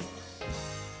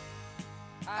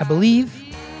 I believe,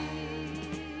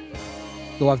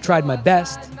 though I've tried my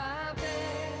best,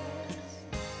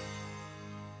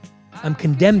 I'm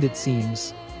condemned, it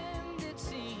seems,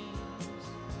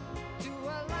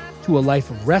 to a life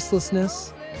of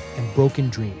restlessness and broken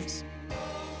dreams.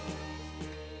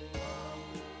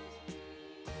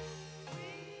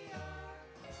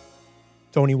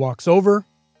 Tony walks over,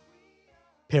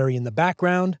 Perry in the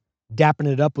background, dapping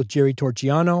it up with Jerry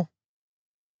Torchiano.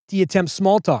 He attempts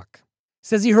small talk.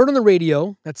 Says he heard on the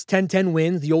radio, that's 1010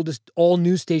 Wins, the oldest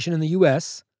all-news station in the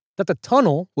U.S., that the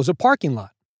tunnel was a parking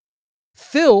lot.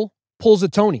 Phil pulls a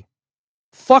Tony.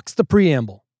 Fucks the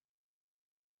preamble.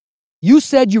 You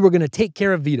said you were going to take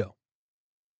care of Vito.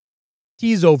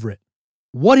 Tease over it.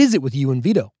 What is it with you and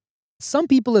Vito? Some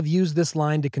people have used this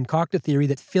line to concoct a theory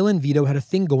that Phil and Vito had a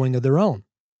thing going of their own.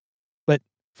 But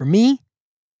for me,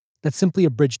 that's simply a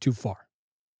bridge too far.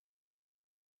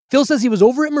 Phil says he was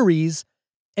over at Marie's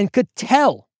and could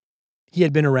tell he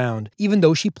had been around, even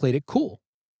though she played it cool.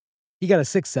 He got a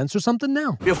sixth sense or something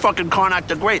now. You're fucking Karnak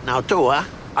the Great now, too, huh?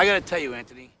 I gotta tell you,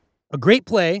 Anthony. A great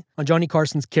play on Johnny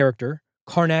Carson's character,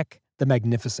 Karnak the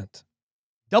Magnificent.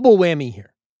 Double whammy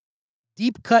here.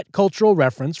 Deep cut cultural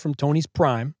reference from Tony's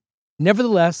prime,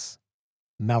 nevertheless,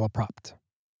 malapropped.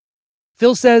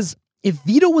 Phil says, if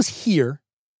Vito was here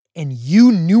and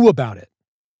you knew about it,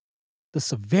 the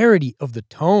severity of the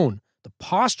tone, the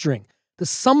posturing, the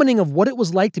summoning of what it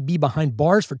was like to be behind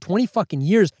bars for 20 fucking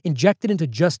years injected into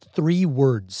just 3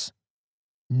 words.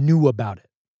 Knew about it.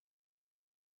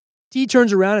 T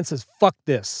turns around and says, fuck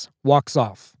this, walks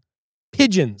off.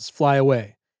 Pigeons fly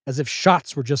away, as if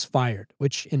shots were just fired,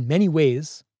 which in many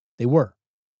ways, they were.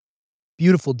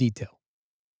 Beautiful detail.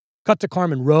 Cut to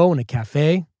Carmen Rowe in a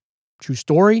cafe. True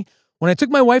story. When I took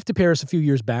my wife to Paris a few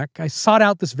years back, I sought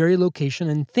out this very location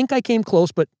and think I came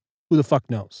close, but who the fuck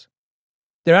knows?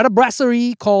 They're at a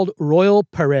brasserie called Royal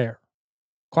Pereire.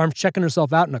 Carm's checking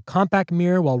herself out in a compact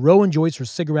mirror while Rowe enjoys her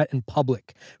cigarette in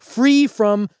public, free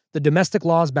from the domestic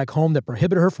laws back home that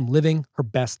prohibit her from living her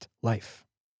best life.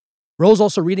 Rowe's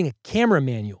also reading a camera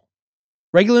manual.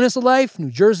 Regularness of life,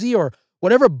 New Jersey, or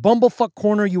whatever bumblefuck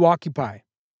corner you occupy.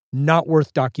 Not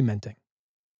worth documenting.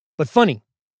 But funny,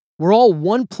 we're all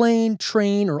one plane,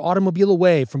 train, or automobile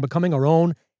away from becoming our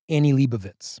own Annie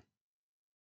Leibovitz.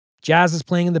 Jazz is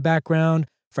playing in the background,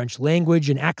 French language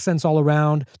and accents all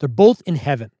around. They're both in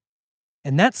heaven.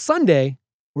 And that Sunday,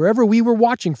 wherever we were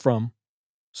watching from,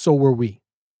 so were we.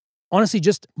 Honestly,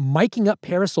 just miking up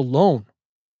Paris alone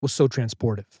was so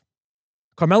transportive.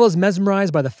 Carmela's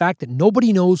mesmerized by the fact that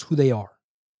nobody knows who they are.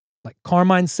 Like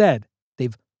Carmine said,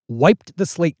 they've wiped the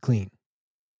slate clean,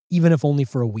 even if only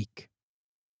for a week.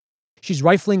 She's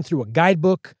rifling through a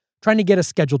guidebook, trying to get a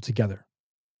schedule together.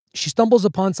 She stumbles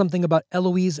upon something about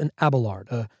Eloise and Abelard,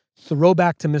 a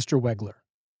throwback to Mr. Wegler.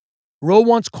 Rowe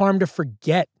wants Carm to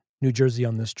forget New Jersey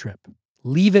on this trip.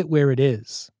 Leave it where it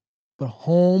is. But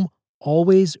home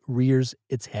always rears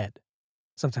its head.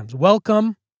 Sometimes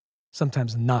welcome,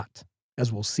 sometimes not,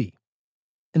 as we'll see.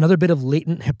 another bit of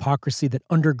latent hypocrisy that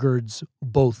undergirds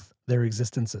both their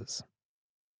existences.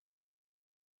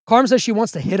 Carm says she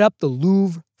wants to hit up the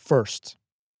Louvre first.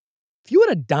 If you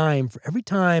had a dime for every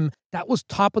time that was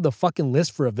top of the fucking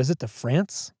list for a visit to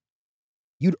France,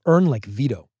 you'd earn like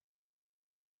Vito.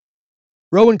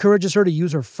 Ro encourages her to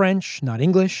use her French, not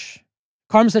English.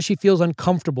 Carm says she feels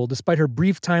uncomfortable despite her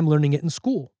brief time learning it in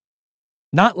school.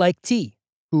 Not like T,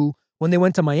 who, when they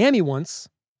went to Miami once,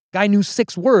 guy knew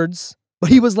 6 words, but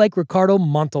he was like Ricardo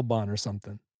Montalban or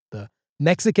something, the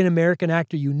Mexican-American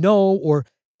actor you know or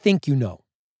think you know.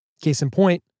 Case in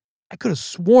point, I could have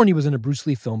sworn he was in a Bruce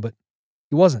Lee film, but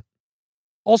he wasn't.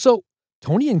 Also,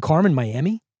 Tony and Carm in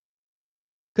Miami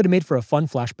could have made for a fun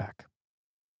flashback.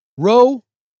 Ro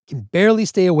can barely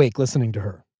stay awake listening to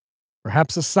her.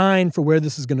 Perhaps a sign for where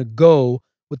this is going to go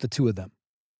with the two of them.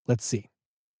 Let's see.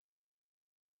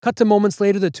 Cut to moments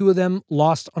later, the two of them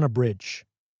lost on a bridge.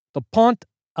 The Pont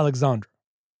Alexandre.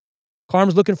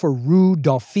 Carm's looking for Rue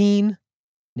Dauphine,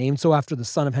 named so after the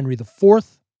son of Henry IV.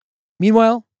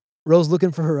 Meanwhile, Ro's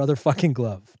looking for her other fucking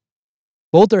glove.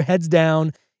 Both are heads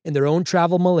down in their own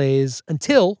travel malaise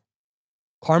until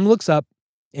Carm looks up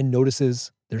and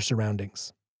notices their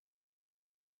surroundings.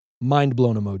 Mind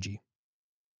blown emoji.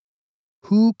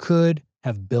 Who could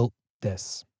have built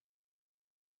this?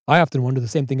 I often wonder the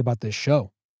same thing about this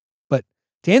show. But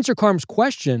to answer Carm's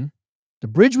question, the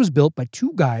bridge was built by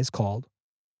 2 guys called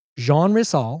Jean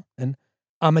Rissal and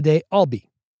Amédée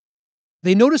Albi.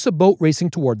 They notice a boat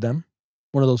racing toward them,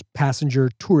 one of those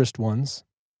passenger tourist ones.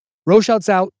 Ro shouts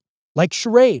out, like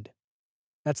Charade.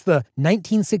 That's the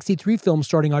 1963 film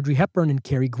starring Audrey Hepburn and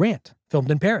Cary Grant,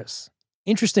 filmed in Paris.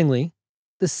 Interestingly,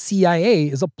 the CIA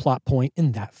is a plot point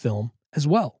in that film as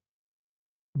well.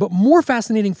 But more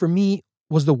fascinating for me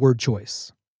was the word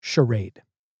choice, charade.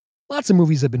 Lots of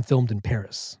movies have been filmed in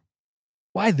Paris.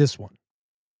 Why this one?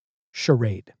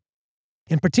 Charade.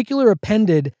 In particular,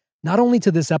 appended not only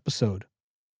to this episode,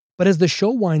 but as the show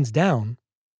winds down,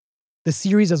 the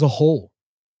series as a whole.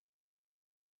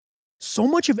 So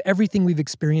much of everything we've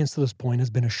experienced to this point has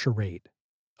been a charade,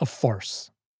 a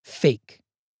farce, fake,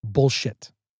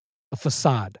 bullshit, a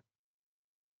facade.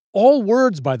 All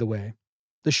words, by the way,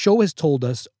 the show has told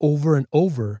us over and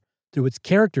over through its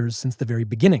characters since the very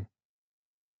beginning.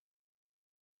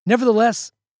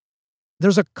 Nevertheless,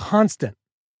 there's a constant,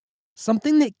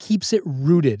 something that keeps it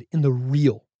rooted in the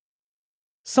real,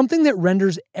 something that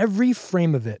renders every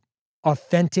frame of it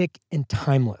authentic and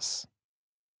timeless.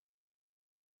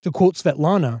 To quote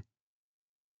Svetlana,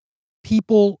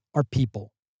 people are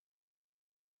people.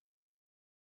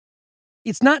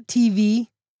 It's not TV,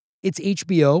 it's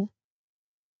HBO,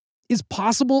 is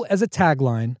possible as a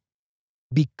tagline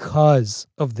because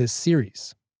of this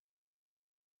series.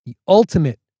 The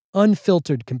ultimate,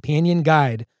 unfiltered companion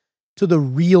guide to the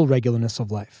real regularness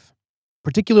of life,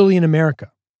 particularly in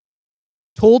America,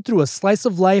 told through a slice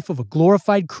of life of a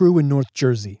glorified crew in North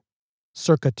Jersey,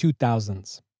 circa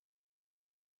 2000s.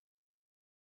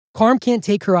 Carm can't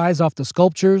take her eyes off the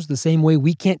sculptures the same way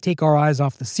we can't take our eyes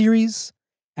off the series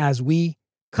as we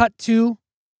cut to...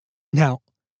 Now,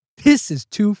 this is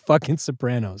 2 fucking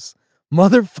Sopranos.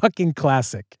 Motherfucking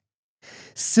classic.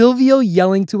 Silvio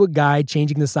yelling to a guy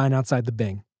changing the sign outside the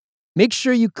Bing. Make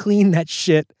sure you clean that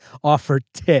shit off her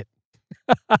tit.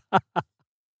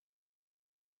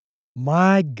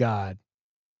 My God.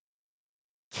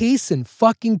 Case in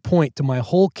fucking point to my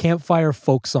whole campfire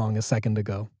folk song a second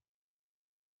ago.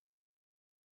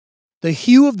 The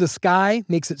hue of the sky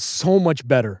makes it so much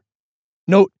better.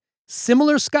 Note,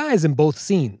 similar skies in both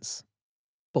scenes.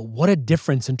 But what a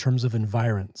difference in terms of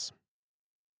environs.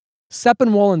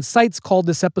 Sepinwall and Seitz called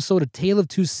this episode a tale of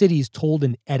 2 cities told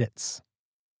in edits.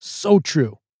 So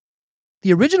true.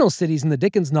 The original cities in the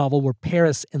Dickens novel were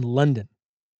Paris and London.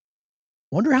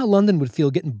 Wonder how London would feel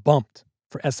getting bumped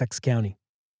for Essex County.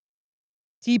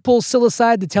 T pulls Syl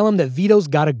aside to tell him that Vito's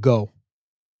gotta go.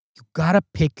 You gotta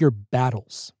pick your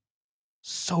battles.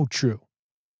 So true.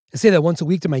 I say that once a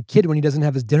week to my kid when he doesn't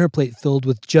have his dinner plate filled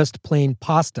with just plain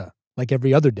pasta, like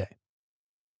every other day.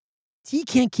 T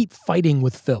can't keep fighting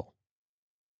with Phil.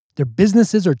 Their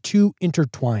businesses are too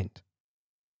intertwined.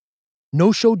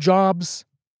 No-show jobs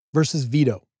versus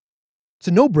Vito. It's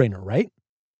a no-brainer, right?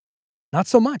 Not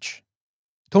so much.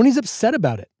 Tony's upset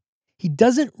about it. He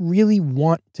doesn't really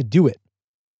want to do it.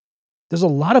 There's a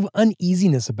lot of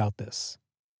uneasiness about this.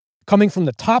 Coming from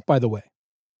the top, by the way,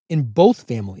 in both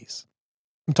families.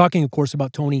 I'm talking, of course,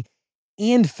 about Tony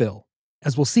and Phil,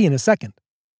 as we'll see in a second.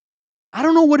 I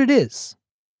don't know what it is,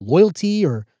 loyalty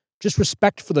or just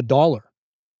respect for the dollar.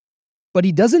 But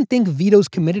he doesn't think Vito's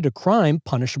committed a crime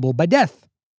punishable by death.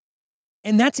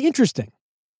 And that's interesting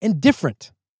and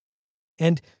different.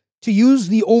 And to use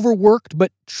the overworked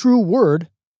but true word,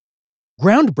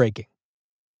 groundbreaking.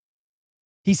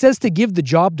 He says to give the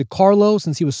job to Carlo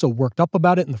since he was so worked up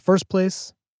about it in the first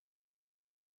place.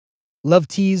 Love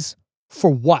tease for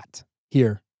what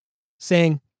here?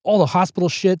 Saying all the hospital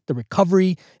shit, the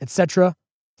recovery, etc.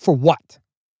 For what?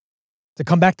 To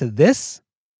come back to this?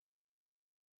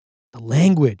 The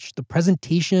language, the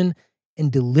presentation,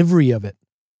 and delivery of it.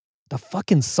 The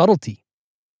fucking subtlety.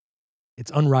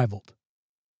 It's unrivaled.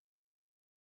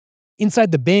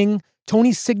 Inside the Bing,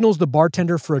 Tony signals the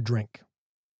bartender for a drink.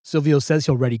 Silvio says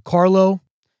he'll ready Carlo.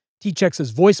 T checks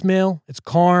his voicemail. It's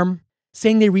Carm,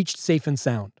 saying they reached safe and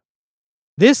sound.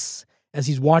 This as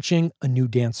he's watching a new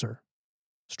dancer.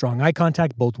 Strong eye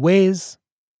contact both ways.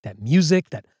 That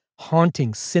music, that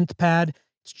haunting synth pad.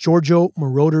 It's Giorgio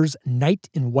Moroder's Night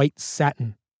in White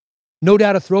Satin. No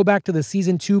doubt a throwback to the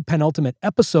season 2 penultimate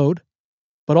episode,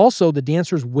 but also the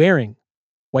dancers wearing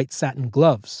white satin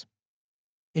gloves.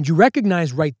 And you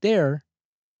recognize right there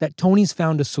that Tony's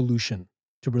found a solution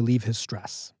to relieve his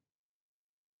stress.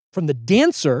 From the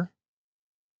dancer,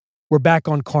 we're back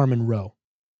on Carmen Rowe.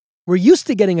 We're used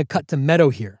to getting a cut to Meadow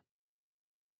here,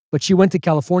 but she went to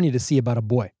California to see about a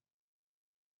boy.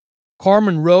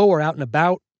 Carmen Rowe are out and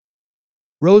about.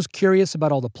 Rowe's curious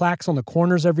about all the plaques on the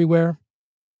corners everywhere.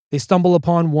 They stumble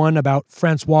upon one about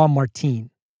Francois Martin,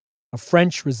 a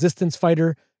French resistance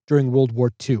fighter during World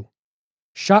War II,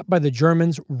 shot by the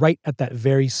Germans right at that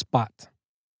very spot.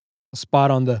 A spot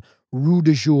on the Rue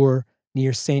de Jour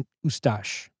near Saint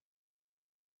Eustache.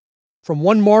 From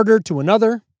one martyr to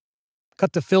another,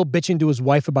 cut to Phil bitching to his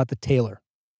wife about the tailor.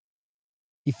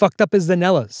 He fucked up his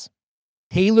Zanellas.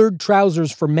 Tailored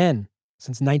trousers for men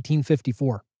since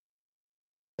 1954.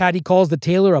 Patty calls the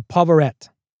tailor a pauvrette.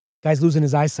 Guy's losing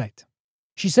his eyesight.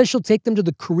 She says she'll take them to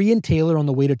the Korean tailor on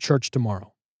the way to church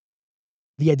tomorrow.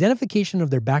 The identification of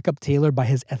their backup tailor by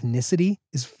his ethnicity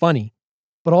is funny,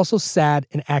 but also sad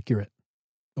and accurate.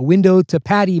 A window to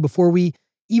Patty before we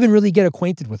even really get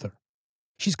acquainted with her.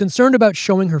 She's concerned about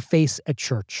showing her face at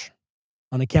church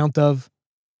on account of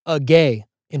a gay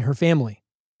in her family.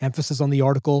 Emphasis on the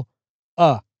article,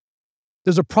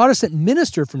 There's a Protestant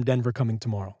minister from Denver coming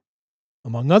tomorrow.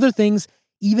 Among other things,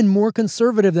 even more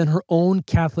conservative than her own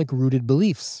Catholic-rooted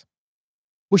beliefs.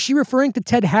 Was she referring to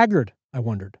Ted Haggard, I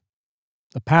wondered?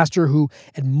 The pastor who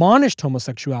admonished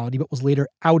homosexuality but was later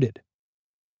outed.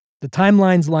 The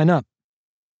timelines line up.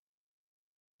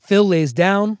 Phil lays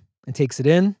down and takes it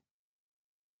in.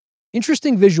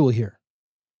 Interesting visual here.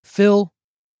 Phil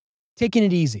taking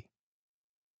it easy.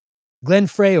 Glenn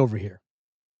Frey over here.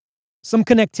 Some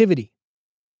connectivity.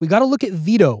 We got to look at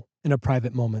Vito in a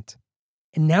private moment.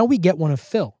 And now we get one of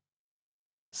Phil.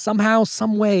 Somehow,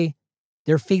 some way,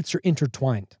 their fates are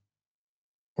intertwined.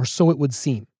 Or so it would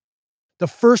seem. The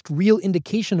first real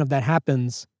indication of that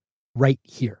happens right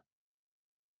here.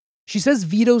 She says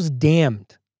Vito's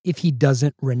damned if he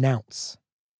doesn't renounce.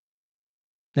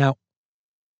 Now,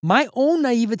 my own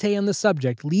naivete on the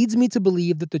subject leads me to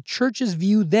believe that the church's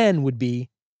view then would be,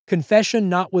 confession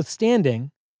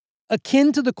notwithstanding,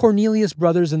 akin to the Cornelius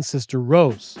brothers and sister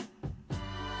Rose.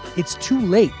 It's too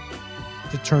late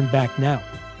to turn back now.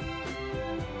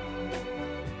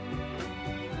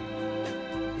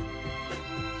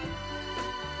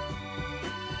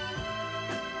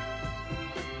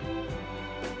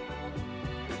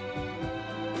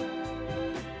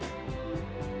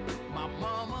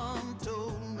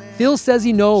 Phil says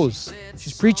he knows.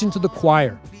 She's preaching to the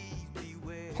choir.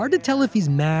 Hard to tell if he's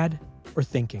mad or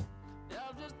thinking.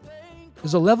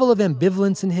 There's a level of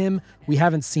ambivalence in him we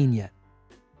haven't seen yet.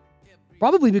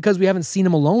 Probably because we haven't seen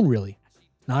him alone, really.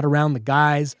 Not around the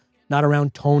guys, not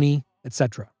around Tony,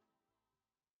 etc.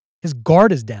 His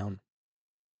guard is down.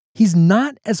 He's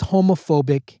not as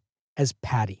homophobic as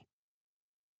Patty.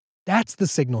 That's the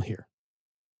signal here.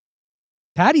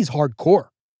 Patty's hardcore.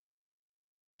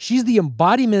 She's the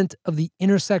embodiment of the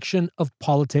intersection of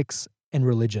politics and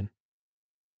religion.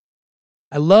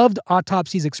 I loved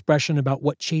Autopsy's expression about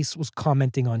what Chase was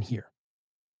commenting on here.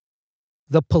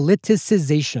 The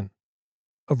politicization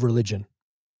of religion.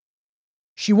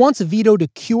 She wants Vito to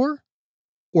cure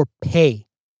or pay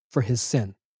for his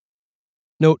sin.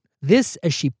 Note this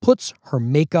as she puts her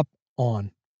makeup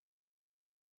on.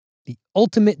 The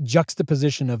ultimate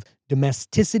juxtaposition of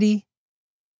domesticity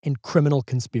and criminal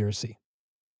conspiracy.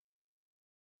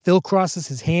 Phil crosses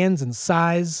his hands and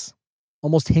sighs,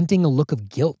 almost hinting a look of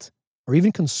guilt or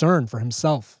even concern for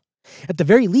himself. At the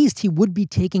very least, he would be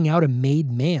taking out a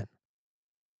made man.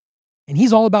 And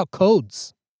he's all about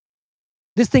codes.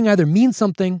 This thing either means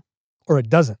something or it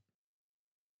doesn't.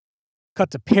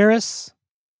 Cut to Paris,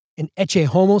 an Ecce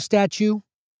Homo statue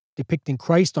depicting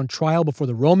Christ on trial before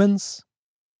the Romans.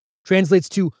 Translates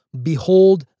to,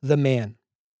 "Behold the man."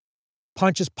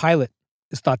 Pontius Pilate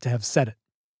is thought to have said it.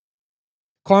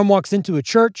 Carm walks into a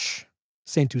church,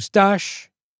 Saint Eustache,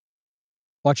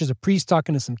 watches a priest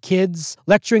talking to some kids,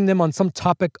 lecturing them on some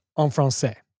topic en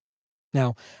français.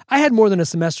 Now, I had more than a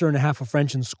semester and a half of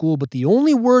French in school, but the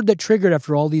only word that triggered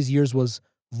after all these years was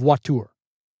voiture.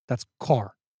 That's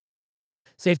car.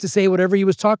 Safe to say, whatever he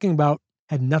was talking about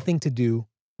had nothing to do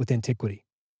with antiquity.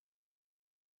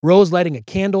 Rose lighting a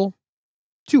candle,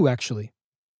 2 actually,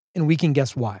 and we can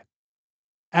guess why.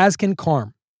 As can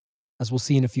Carm, as we'll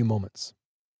see in a few moments.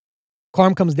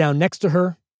 Carm comes down next to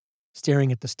her,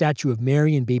 staring at the statue of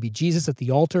Mary and baby Jesus at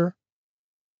the altar.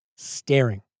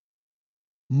 Staring.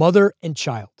 Mother and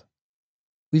child.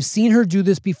 We've seen her do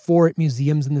this before at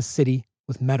museums in the city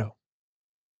with Meadow,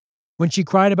 when she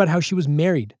cried about how she was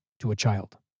married to a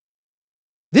child.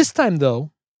 This time,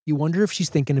 though, you wonder if she's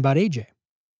thinking about AJ.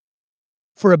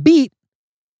 For a beat,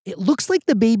 it looks like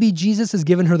the baby Jesus has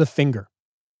given her the finger.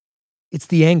 It's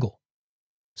the angle.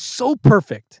 So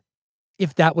perfect,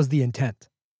 if that was the intent,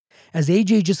 as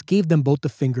AJ just gave them both the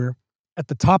finger at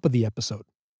the top of the episode.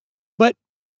 But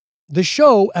the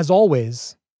show, as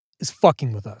always, is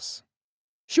fucking with us.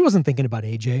 She wasn't thinking about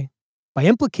AJ. By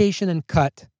implication and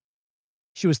cut,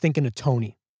 she was thinking of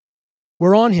Tony.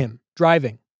 We're on him,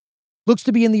 driving. Looks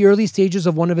to be in the early stages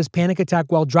of one of his panic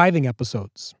attack while driving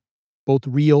episodes, both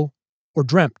real or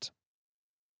dreamt.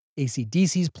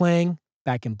 AC/DC's playing,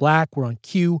 Back in Black, we're on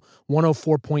Q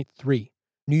 104.3,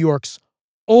 New York's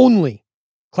only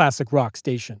classic rock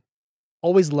station.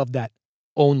 Always loved that,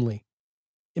 only.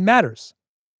 It matters.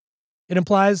 It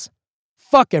implies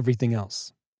fuck everything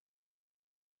else.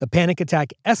 The panic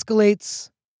attack escalates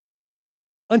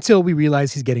until we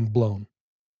realize he's getting blown.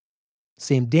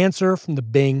 Same dancer from the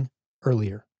Bing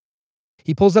earlier.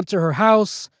 He pulls up to her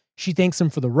house. She thanks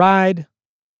him for the ride.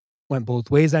 Went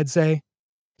both ways, I'd say.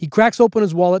 He cracks open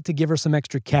his wallet to give her some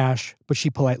extra cash, but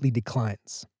she politely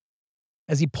declines.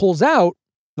 As he pulls out,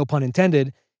 no pun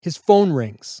intended, his phone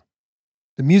rings.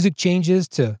 The music changes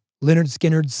to Lynyrd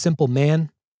Skynyrd's Simple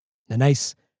Man, a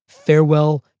nice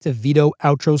farewell to Vito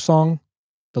outro song.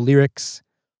 The lyrics,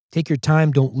 "Take your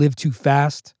time, don't live too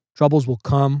fast. Troubles will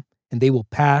come and they will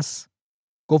pass.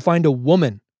 Go find a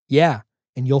woman, yeah,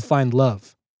 and you'll find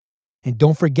love. And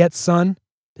don't forget, son,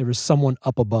 there is someone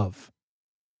up above."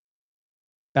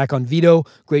 Back on Vito,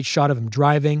 great shot of him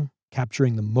driving,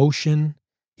 capturing the motion.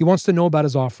 He wants to know about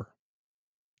his offer.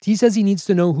 T says he needs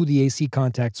to know who the AC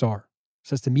contacts are.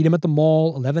 Says to meet him at the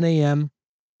mall, 11 a.m.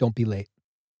 Don't be late.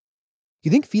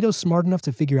 You think Vito's smart enough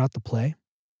to figure out the play?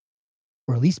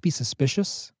 Or at least be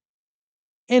suspicious?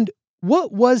 And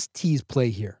what was T's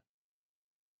play here?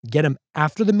 Get him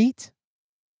after the meet?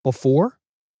 Before?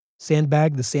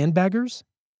 Sandbag the sandbaggers?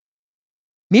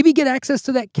 Maybe get access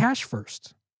to that cash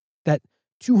first. That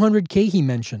 $200K he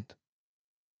mentioned.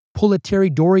 Pull a Terry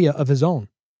Doria of his own.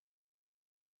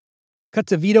 Cut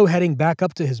to Vito heading back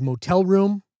up to his motel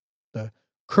room, the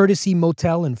Courtesy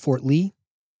Motel in Fort Lee.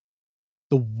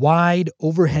 The wide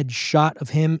overhead shot of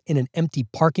him in an empty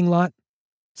parking lot,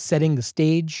 setting the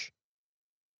stage.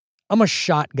 I'm a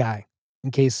shot guy,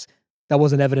 in case that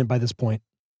wasn't evident by this point.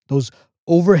 Those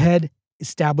overhead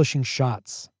establishing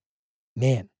shots.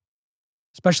 Man,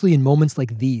 especially in moments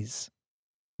like these,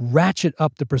 ratchet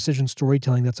up the precision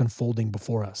storytelling that's unfolding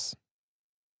before us.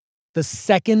 The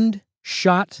second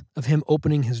shot of him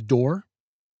opening his door,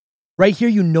 right here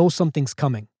you know something's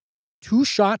coming. 2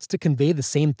 shots to convey the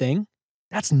same thing,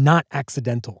 that's not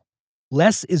accidental.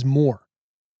 Less is more.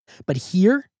 But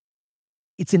here,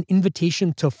 it's an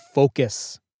invitation to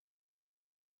focus.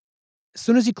 As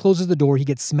soon as he closes the door, he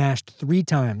gets smashed 3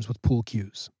 times with pool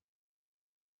cues.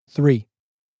 3.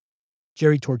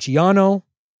 Jerry Torchiano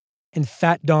and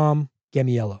Fat Dom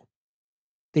Gamiello.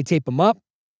 They tape him up.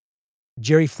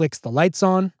 Jerry flicks the lights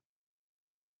on.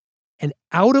 And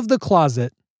out of the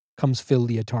closet comes Phil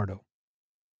Leotardo,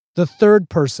 the third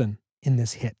person in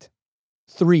this hit.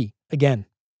 3 again.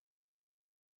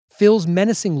 Phil's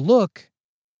menacing look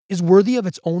is worthy of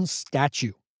its own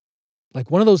statue, like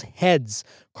one of those heads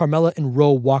Carmela and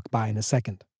Ro walk by in a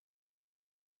second.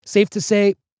 Safe to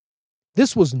say,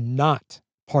 this was not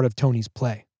part of Tony's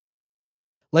play.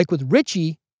 Like with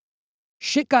Richie,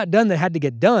 shit got done that had to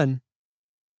get done,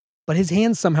 but his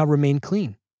hands somehow remained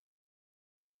clean.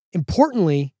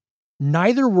 Importantly,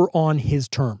 neither were on his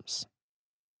terms,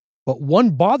 but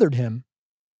one bothered him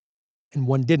and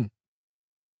one didn't.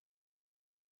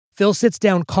 Phil sits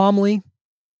down calmly,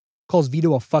 calls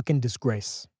Vito a fucking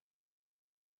disgrace,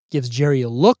 gives Jerry a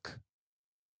look,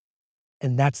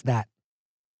 and that's that.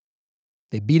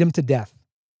 They beat him to death.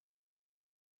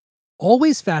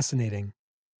 always fascinating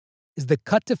is the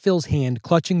cut to Phil's hand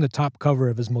clutching the top cover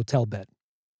of his motel bed,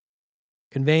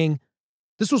 conveying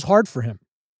this was hard for him.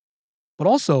 But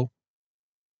also,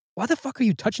 why the fuck are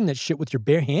you touching that shit with your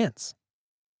bare hands?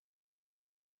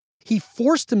 He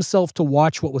forced himself to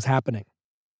watch what was happening,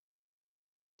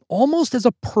 almost as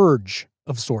a purge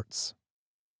of sorts.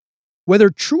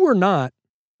 Whether true or not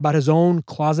about his own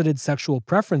closeted sexual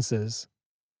preferences,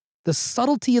 the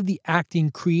subtlety of the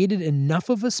acting created enough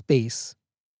of a space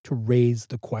to raise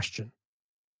the question.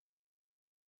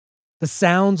 The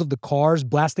sounds of the cars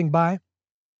blasting by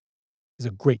is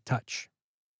a great touch.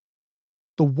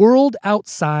 The world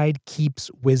outside keeps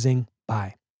whizzing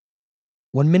by.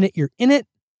 1 minute you're in it,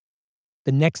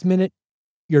 the next minute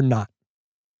you're not.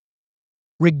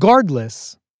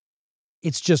 Regardless,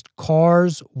 it's just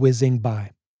cars whizzing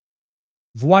by.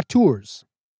 Voitures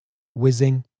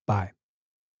whizzing by.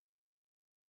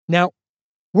 Now,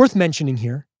 worth mentioning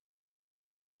here,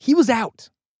 he was out.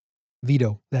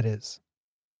 Vito, that is.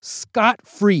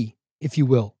 Scot-free, if you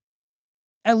will.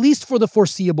 At least for the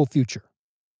foreseeable future.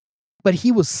 But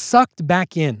he was sucked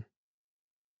back in.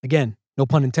 Again, no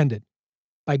pun intended.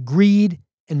 By greed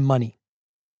and money.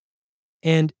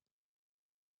 And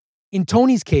in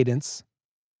Tony's cadence,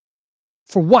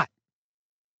 for what?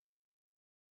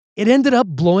 It ended up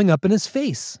blowing up in his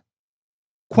face.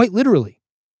 Quite literally.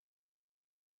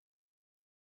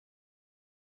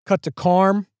 Cut to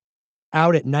Carm,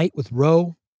 out at night with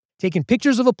Ro, taking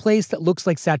pictures of a place that looks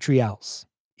like Satriale's,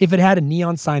 if it had a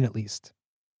neon sign at least.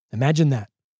 Imagine that.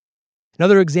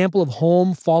 Another example of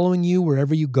home following you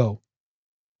wherever you go.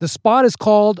 The spot is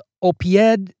called Au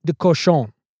Pied de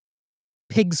Cochon,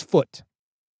 Pig's Foot,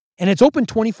 and it's open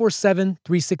 24/7,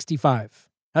 365.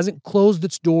 Hasn't closed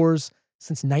its doors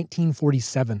since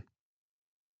 1947.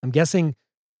 I'm guessing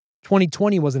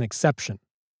 2020 was an exception.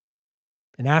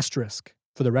 An asterisk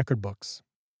for the record books.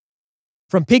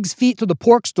 From Pig's Feet to the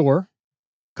pork store,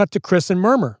 cut to Chris and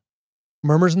Murmur.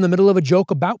 Murmur's in the middle of a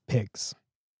joke about pigs.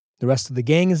 The rest of the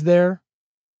gang is there.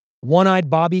 One-eyed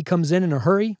Bobby comes in a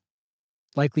hurry,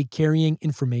 likely carrying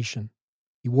information.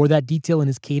 He wore that detail in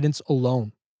his cadence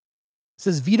alone.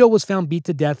 Says Vito was found beat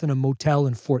to death in a motel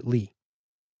in Fort Lee.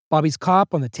 Bobby's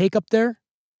cop on the take up there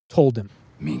told him.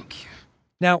 Mink.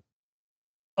 Now,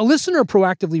 a listener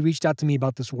proactively reached out to me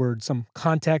about this word, some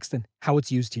context and how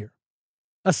it's used here.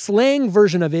 A slang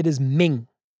version of it is Ming.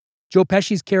 Joe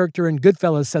Pesci's character in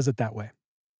Goodfellas says it that way.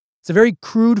 It's a very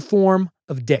crude form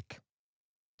of dick.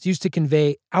 It's used to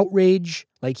convey outrage,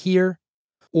 like here,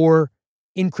 or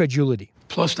incredulity.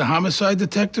 Plus, the homicide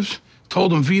detectives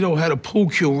told him Vito had a pool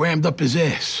cue rammed up his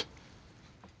ass.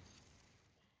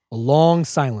 A long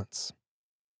silence.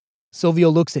 Silvio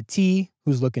looks at T,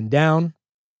 who's looking down.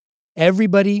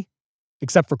 Everybody,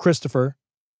 except for Christopher,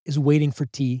 is waiting for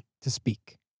T to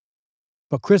speak.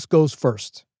 But Chris goes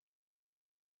first.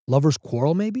 Lovers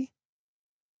quarrel, maybe?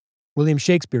 William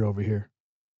Shakespeare over here.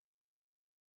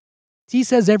 T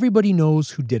says everybody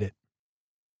knows who did it.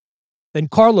 Then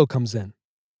Carlo comes in.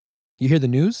 You hear the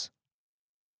news?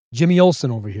 Jimmy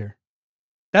Olsen over here.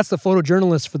 That's the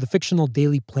photojournalist for the fictional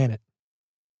Daily Planet.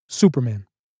 Superman.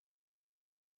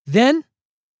 Then,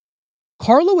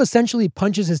 Carlo essentially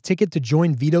punches his ticket to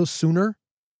join Vito sooner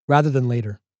rather than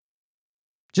later.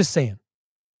 Just saying.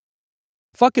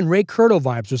 Fucking Ray Curto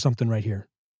vibes or something right here.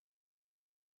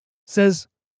 Says,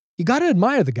 you gotta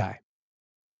admire the guy.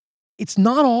 It's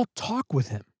not all talk with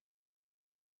him.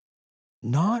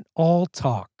 Not all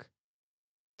talk.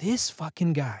 This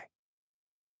fucking guy.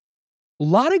 A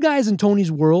lot of guys in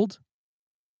Tony's world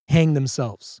hang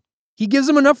themselves. He gives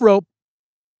them enough rope,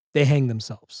 they hang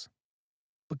themselves.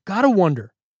 But gotta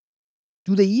wonder,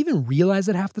 do they even realize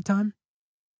it half the time?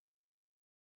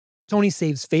 Tony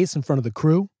saves face in front of the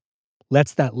crew,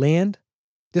 lets that land,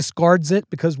 discards it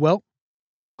because, well,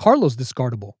 Carlo's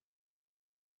discardable.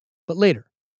 But later.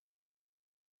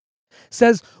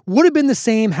 Says, would have been the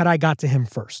same had I got to him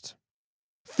first.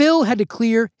 Phil had to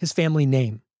clear his family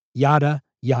name. Yada,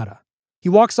 yada. He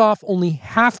walks off only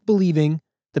half believing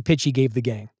the pitch he gave the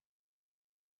gang.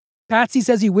 Patsy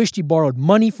says he wished he borrowed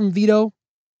money from Vito.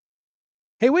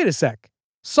 Hey, wait a sec.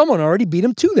 Someone already beat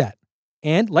him to that.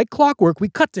 And like clockwork, we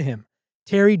cut to him.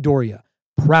 Terry Doria,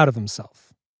 proud of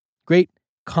himself. Great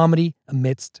comedy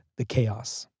amidst the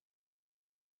chaos.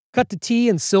 Cut to T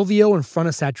and Silvio in front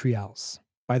of Satriale's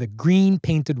by the green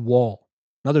painted wall.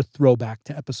 Another throwback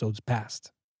to episodes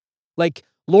past. Like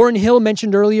Lauryn Hill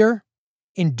mentioned earlier,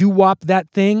 in Doo-Wop That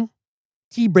Thing,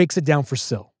 T breaks it down for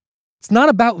Sil. It's not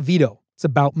about Vito. It's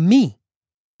about me.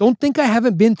 Don't think I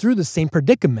haven't been through the same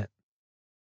predicament.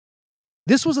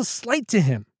 This was a slight to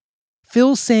him.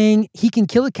 Phil's saying he can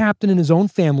kill a captain in his own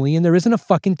family and there isn't a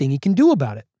fucking thing he can do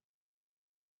about it.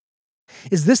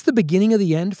 Is this the beginning of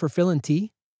the end for Phil and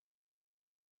T?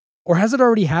 Or has it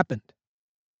already happened?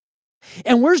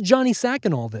 And where's Johnny Sack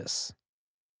in all this?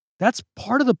 That's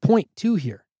part of the point too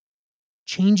here.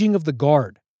 Changing of the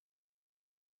guard.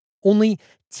 Only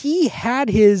T had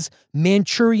his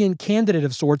Manchurian candidate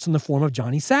of sorts in the form of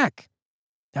Johnny Sack.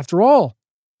 After all,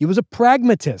 he was a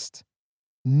pragmatist,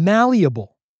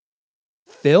 malleable.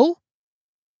 Phil?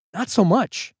 Not so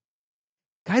much.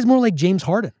 Guy's more like James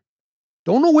Harden.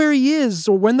 Don't know where he is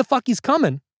or when the fuck he's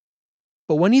coming,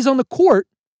 but when he's on the court,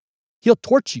 he'll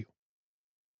torch you.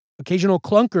 Occasional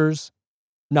clunkers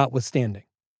notwithstanding.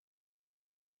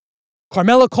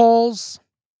 Carmela calls.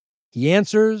 He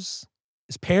answers.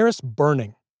 Is Paris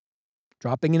burning?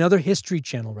 Dropping another History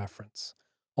Channel reference.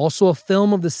 Also a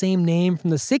film of the same name from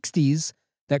the 60s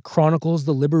that chronicles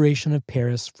the liberation of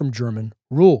Paris from German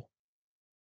rule.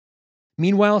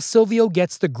 Meanwhile, Silvio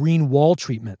gets the green wall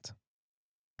treatment.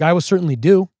 Guy was certainly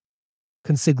due.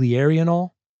 Consigliere and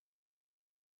all.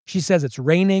 She says it's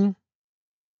raining.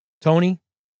 Tony,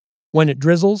 when it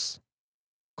drizzles.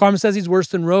 Carmen says he's worse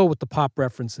than Roe with the pop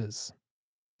references.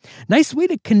 Nice way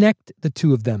to connect the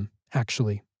two of them,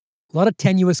 actually. A lot of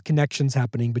tenuous connections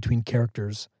happening between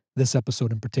characters, this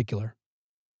episode in particular.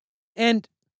 And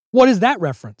what is that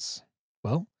reference?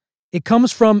 Well, it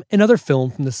comes from another film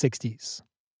from the 60s,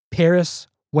 Paris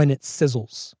When It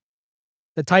Sizzles.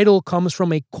 The title comes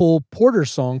from a Cole Porter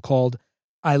song called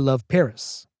I Love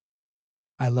Paris.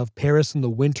 I love Paris in the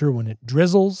winter when it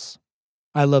drizzles.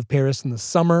 I love Paris in the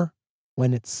summer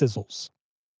when it sizzles.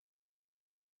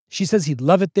 She says he'd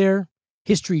love it there,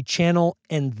 History Channel,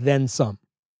 and then some.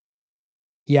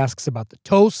 He asks about the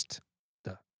toast,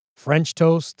 the French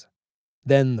toast,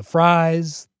 then the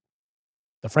fries,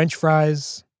 the French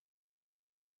fries.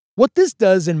 What this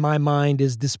does in my mind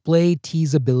is display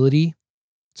T's ability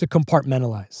to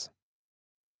compartmentalize,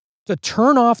 to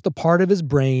turn off the part of his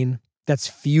brain that's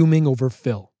fuming over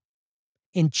Phil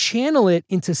and channel it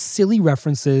into silly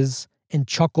references and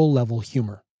chuckle-level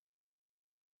humor.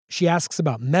 She asks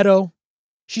about Meadow.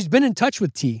 She's been in touch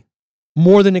with T,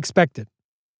 more than expected.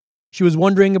 She was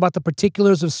wondering about the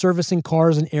particulars of servicing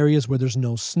cars in areas where there's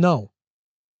no snow.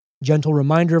 Gentle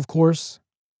reminder, of course,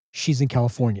 she's in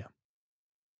California.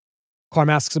 Carm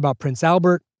asks about Prince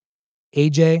Albert,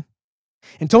 AJ,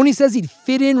 and Tony says he'd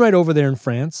fit in right over there in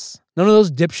France. None of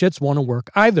those dipshits want to work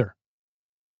either.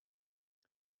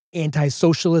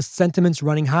 Anti-socialist sentiments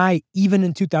running high even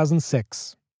in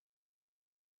 2006.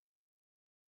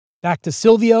 Back to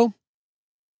Silvio.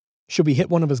 Should we hit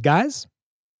one of his guys?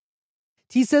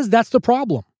 T says that's the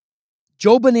problem.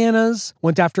 Joe Bananas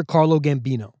went after Carlo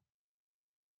Gambino.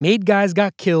 Made guys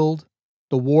got killed.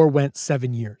 The war went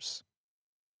 7 years.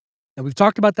 Now, we've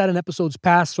talked about that in episodes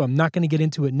past, so I'm not going to get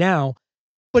into it now,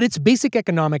 but it's basic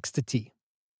economics to T.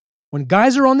 When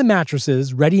guys are on the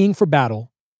mattresses readying for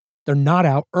battle, they're not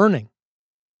out earning.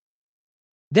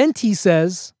 Then T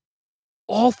says,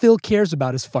 all Phil cares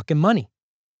about is fucking money.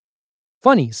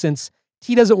 Funny, since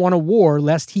T doesn't want a war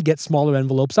lest he gets smaller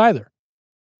envelopes either.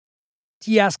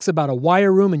 T asks about a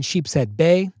wire room in Sheepshead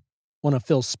Bay, one of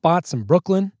Phil's spots in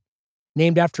Brooklyn,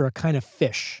 named after a kind of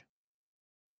fish.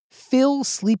 Phil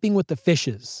sleeping with the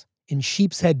fishes in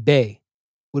Sheepshead Bay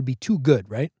would be too good,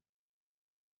 right?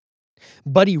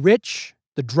 Buddy Rich,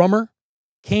 the drummer,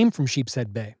 came from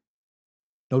Sheepshead Bay.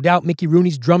 No doubt Mickey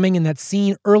Rooney's drumming in that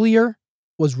scene earlier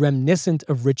was reminiscent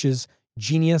of Rich's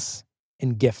genius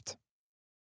and gift.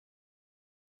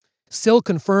 Sil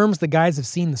confirms the guys have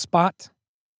seen the spot,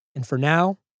 and for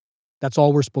now, that's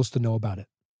all we're supposed to know about it.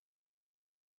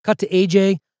 Cut to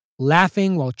AJ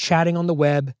laughing while chatting on the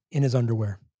web in his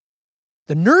underwear.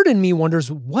 The nerd in me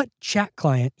wonders what chat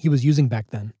client he was using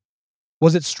back then.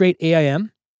 Was it straight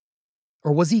AIM?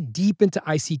 Or was he deep into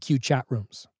ICQ chat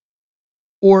rooms?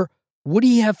 Or would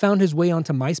he have found his way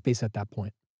onto MySpace at that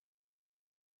point?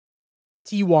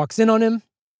 T walks in on him,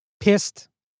 pissed,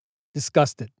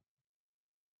 disgusted.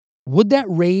 Would that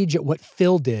rage at what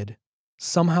Phil did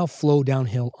somehow flow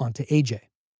downhill onto AJ?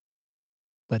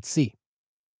 Let's see.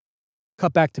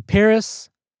 Cut back to Paris,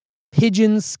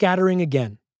 pigeons scattering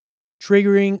again,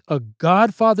 triggering a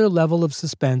Godfather level of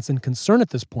suspense and concern at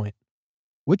this point.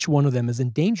 Which one of them is in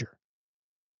danger?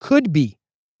 Could be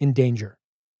in danger.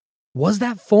 Was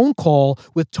that phone call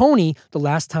with Tony the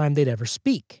last time they'd ever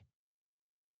speak?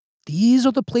 These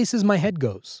are the places my head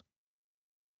goes.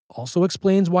 Also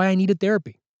explains why I needed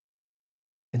therapy.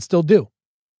 And still do.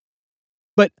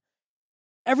 But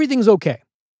everything's okay.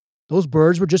 Those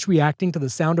birds were just reacting to the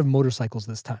sound of motorcycles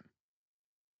this time.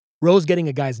 Rose getting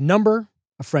a guy's number,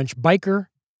 a French biker,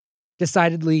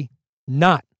 decidedly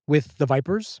not with the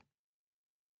Vipers.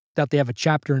 Doubt they have a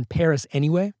chapter in Paris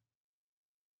anyway.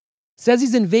 Says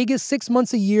he's in Vegas 6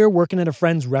 months a year working at a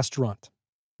friend's restaurant.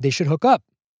 They should hook up.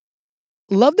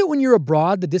 Love that when you're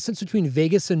abroad, the distance between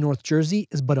Vegas and North Jersey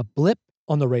is but a blip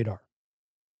on the radar.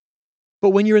 But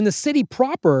when you're in the city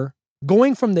proper,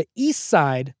 going from the east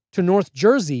side to North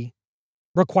Jersey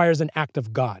requires an act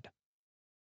of God.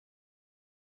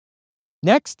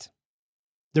 Next,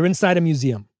 they're inside a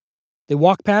museum. They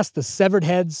walk past the severed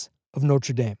heads of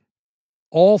Notre Dame,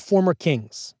 all former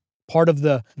kings, part of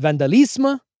the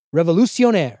Vandalisme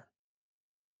Révolutionnaire.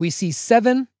 We see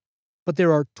 7, but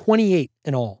there are 28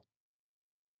 in all.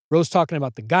 Rose talking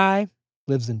about the guy,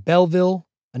 lives in Belleville,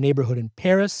 a neighborhood in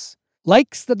Paris,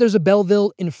 likes that there's a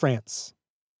Belleville in France,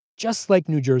 just like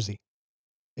New Jersey.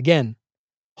 Again,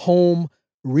 home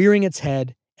rearing its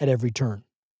head at every turn.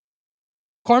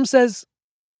 Carm says,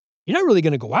 "You're not really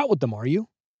going to go out with them, are you?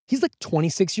 He's like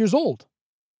 26 years old."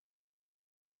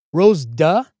 Rose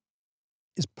duh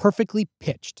is perfectly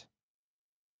pitched.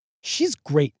 She's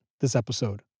great this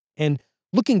episode. And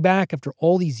looking back after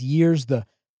all these years, the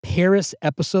Paris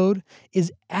episode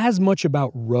is as much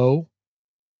about Ro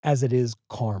as it is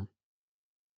Carm.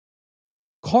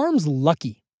 Carm's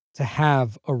lucky to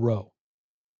have a Ro.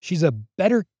 She's a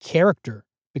better character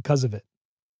because of it.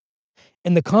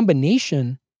 And the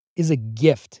combination is a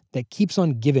gift that keeps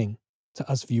on giving to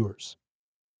us viewers.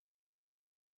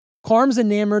 Carm's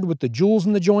enamored with the jewels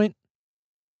in the joint.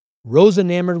 Ro's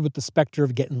enamored with the specter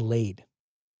of getting laid.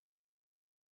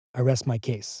 I rest my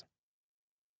case.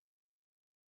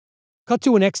 Cut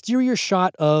to an exterior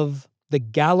shot of the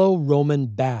Gallo-Roman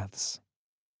baths.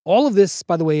 All of this,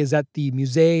 by the way, is at the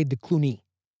Musée de Cluny.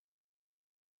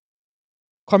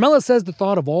 Carmela says the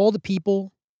thought of all the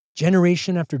people,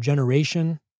 generation after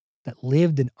generation, that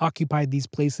lived and occupied these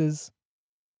places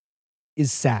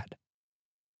is sad.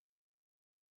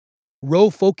 Ro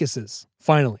focuses,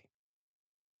 finally.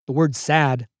 The word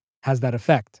sad has that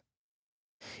effect.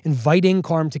 Inviting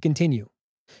Carm to continue.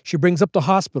 She brings up the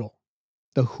hospital,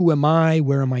 the who am I,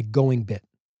 where am I going bit.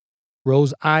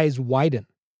 Ro's eyes widen.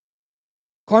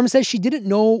 Carm says she didn't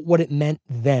know what it meant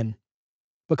then,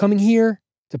 but coming here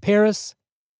to Paris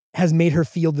has made her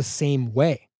feel the same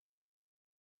way.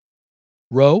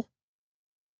 Ro,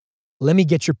 let me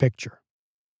get your picture.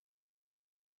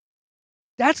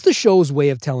 That's the show's way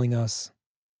of telling us,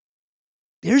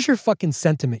 there's your fucking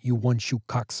sentiment, you one-shoe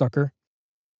cocksucker.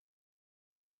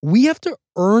 We have to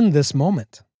earn this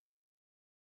moment.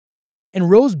 And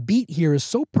Ro's beat here is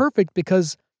so perfect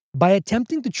because by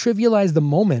attempting to trivialize the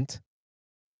moment,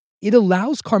 it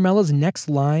allows Carmela's next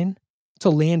line to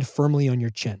land firmly on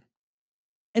your chin.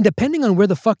 And depending on where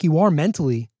the fuck you are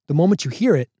mentally, the moment you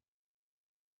hear it,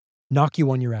 knock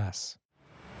you on your ass.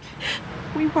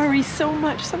 We worry so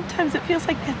much. Sometimes it feels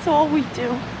like that's all we do.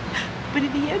 But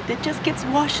in the end, it just gets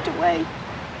washed away.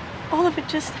 All of it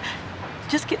just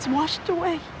gets washed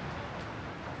away.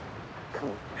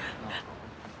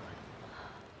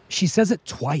 She says it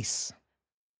twice.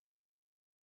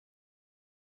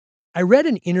 I read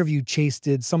an interview Chase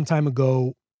did some time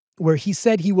ago where he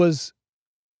said he was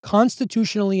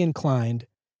constitutionally inclined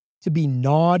to be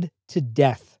gnawed to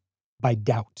death by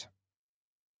doubt.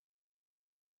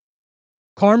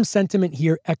 Carm's sentiment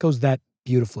here echoes that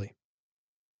beautifully.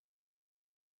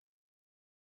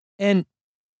 And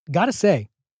gotta say,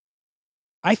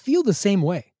 I feel the same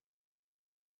way.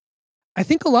 I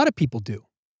think a lot of people do.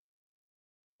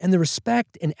 And the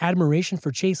respect and admiration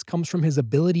for Chase comes from his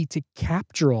ability to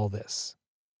capture all this,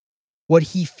 what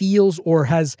he feels or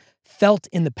has felt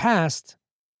in the past,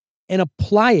 and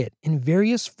apply it in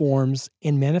various forms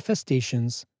and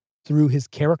manifestations through his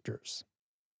characters.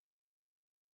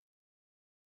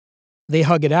 They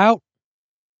hug it out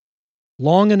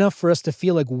long enough for us to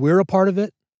feel like we're a part of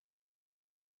it.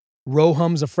 Ro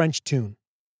hums a French tune.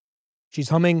 She's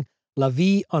humming La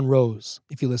Vie en Rose,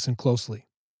 if you listen closely.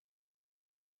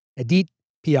 Edith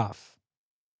Piaf.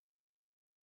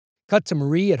 Cut to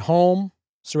Marie at home,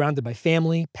 surrounded by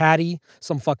family, Patty,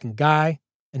 some fucking guy,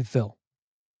 and Phil.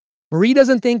 Marie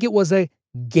doesn't think it was a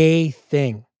gay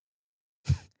thing.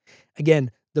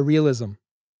 Again, the realism.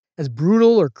 As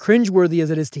brutal or cringeworthy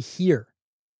as it is to hear,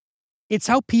 it's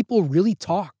how people really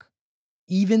talk,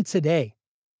 even today.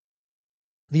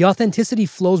 The authenticity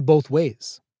flows both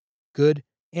ways, good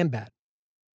and bad.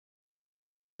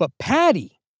 But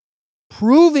Patty,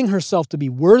 proving herself to be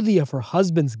worthy of her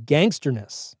husband's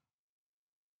gangsterness,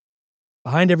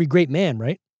 behind every great man,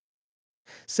 right?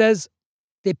 Says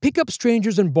they pick up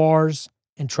strangers in bars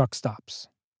and truck stops.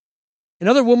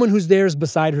 Another woman who's there is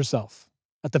beside herself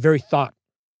at the very thought.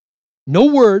 No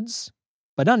words,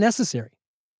 but not necessary.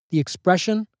 The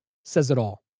expression says it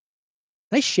all.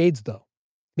 Nice shades, though.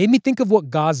 Made me think of what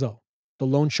Gazzo, the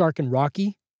loan shark in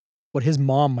Rocky, what his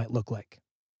mom might look like.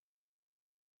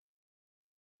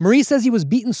 Marie says he was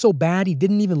beaten so bad he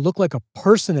didn't even look like a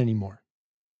person anymore.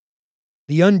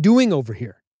 The undoing over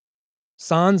here.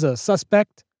 Sans a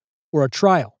suspect or a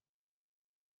trial.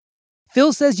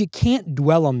 Phil says you can't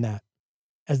dwell on that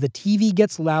as the TV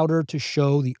gets louder to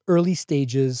show the early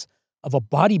stages of a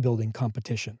bodybuilding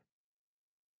competition.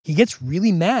 He gets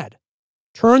really mad.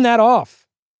 Turn that off.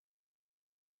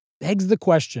 Begs the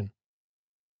question.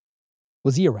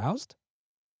 Was he aroused?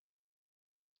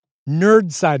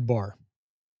 Nerd sidebar.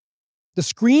 The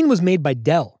screen was made by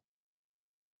Dell.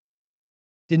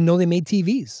 Didn't know they made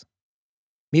TVs.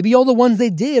 Maybe all the ones they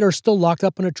did are still locked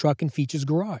up in a truck in Feach's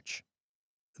garage.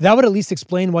 That would at least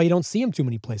explain why you don't see them too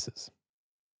many places.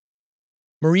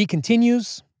 Marie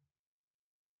continues.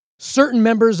 Certain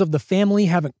members of the family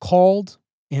haven't called,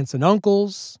 aunts and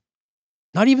uncles,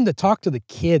 not even to talk to the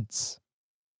kids.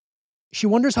 She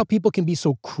wonders how people can be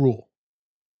so cruel.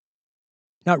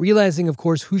 Not realizing, of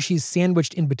course, who she's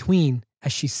sandwiched in between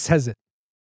as she says it.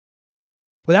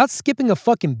 Without skipping a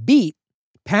fucking beat,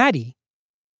 Patty,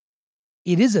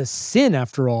 it is a sin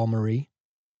after all, Marie.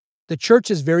 The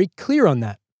church is very clear on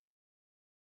that.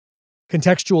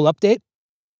 Contextual update.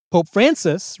 Pope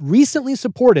Francis recently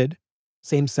supported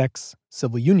same-sex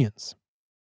civil unions.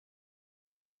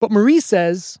 But Marie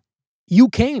says, you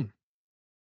came.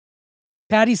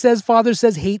 Patty says, Father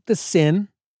says, hate the sin,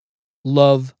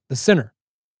 love the sinner.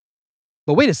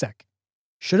 But wait a sec.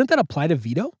 Shouldn't that apply to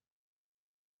Vito?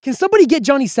 Can somebody get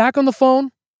Johnny Sack on the phone?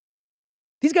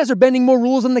 These guys are bending more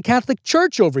rules than the Catholic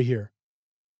Church over here.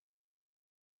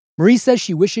 Marie says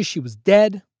she wishes she was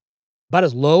dead, about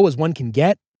as low as one can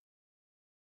get.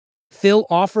 Phil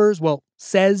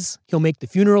says he'll make the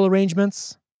funeral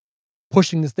arrangements,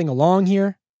 pushing this thing along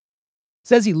here.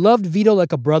 Says he loved Vito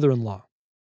like a brother-in-law,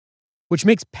 which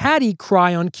makes Patty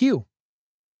cry on cue.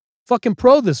 Fucking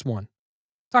pro this one.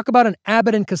 Talk about an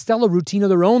Abbott and Costello routine of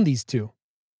their own, these two.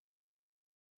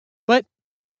 But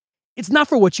it's not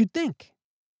for what you think.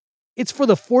 It's for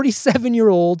the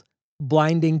 47-year-old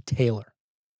blinding Taylor.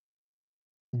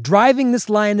 Driving this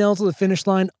Lionel to the finish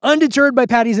line, undeterred by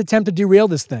Patty's attempt to derail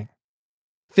this thing.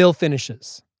 Phil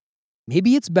finishes.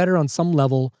 Maybe it's better on some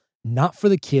level not for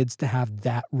the kids to have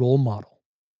that role model.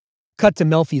 Cut to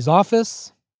Melfi's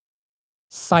office.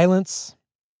 Silence.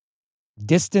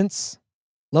 Distance.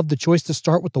 Love the choice to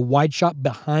start with the wide shot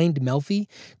behind Melfi,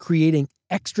 creating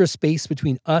extra space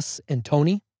between us and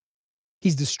Tony.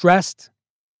 He's distressed.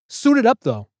 Suited up,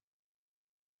 though.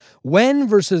 When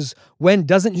versus when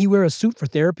doesn't he wear a suit for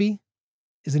therapy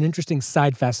is an interesting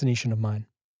side fascination of mine.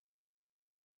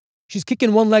 She's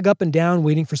kicking one leg up and down,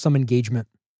 waiting for some engagement.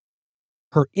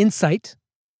 Her insight,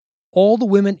 all the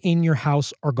women in your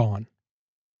house are gone.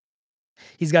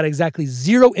 He's got exactly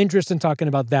zero interest in talking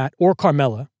about that or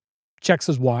Carmela. Checks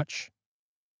his watch.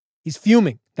 He's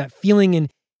fuming. That feeling in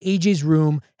AJ's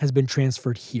room has been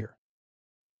transferred here.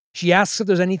 She asks if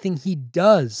there's anything he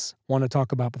does want to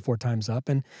talk about before time's up,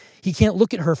 and he can't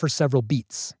look at her for several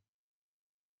beats.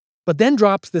 But then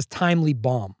drops this timely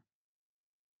bomb.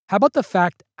 How about the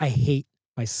fact I hate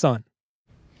my son?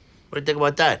 What do you think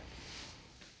about that?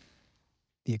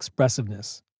 The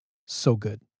expressiveness, so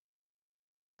good.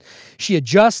 She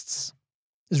adjusts,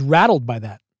 is rattled by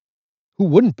that. Who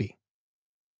wouldn't be?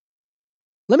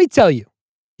 Let me tell you,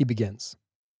 he begins.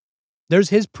 There's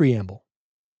his preamble.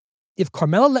 If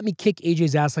Carmela let me kick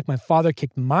AJ's ass like my father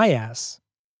kicked my ass,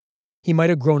 he might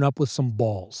have grown up with some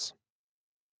balls.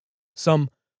 Some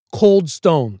cold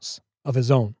stones of his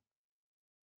own.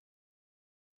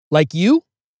 Like you?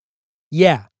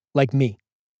 Yeah, like me.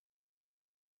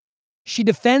 She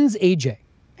defends AJ.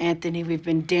 Anthony, we've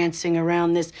been dancing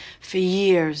around this for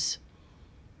years.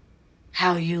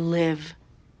 How you live.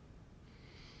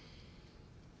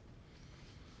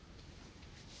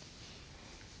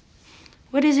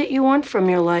 What is it you want from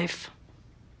your life?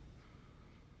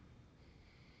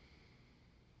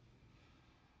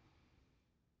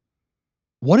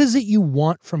 What is it you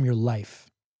want from your life?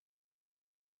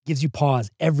 Gives you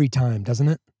pause every time, doesn't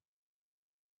it?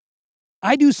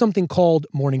 I do something called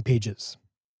morning pages.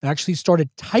 I actually started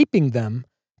typing them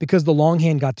because the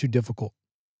longhand got too difficult.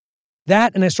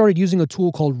 That, and I started using a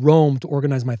tool called Roam to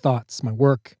organize my thoughts, my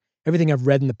work, everything I've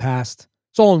read in the past.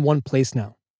 It's all in one place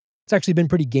now. It's actually been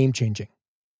pretty game-changing.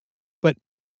 But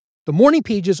the morning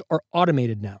pages are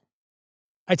automated now.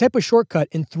 I type a shortcut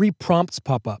and 3 prompts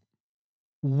pop up.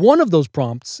 One of those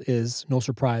prompts is, no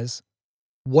surprise,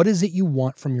 what is it you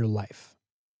want from your life?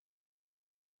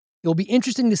 It'll be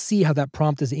interesting to see how that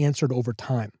prompt is answered over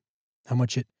time, how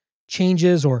much it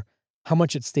changes or how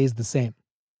much it stays the same.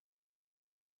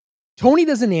 Tony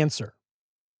doesn't answer,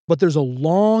 but there's a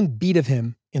long beat of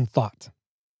him in thought.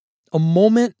 A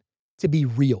moment to be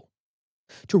real,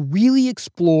 to really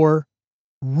explore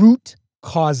root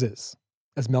causes,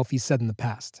 as Melfi said in the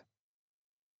past.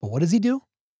 But what does he do?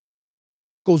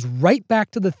 Goes right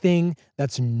back to the thing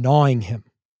that's gnawing him,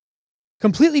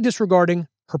 completely disregarding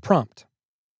her prompt.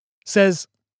 Says,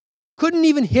 couldn't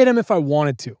even hit him if I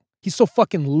wanted to. He's so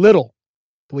fucking little.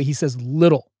 The way he says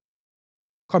little.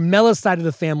 Carmela's side of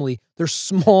the family, they're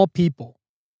small people.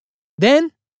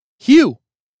 Then, Hugh.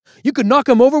 You could knock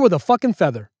him over with a fucking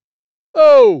feather.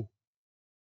 Oh!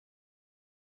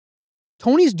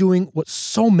 Tony's doing what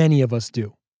so many of us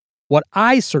do. What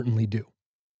I certainly do.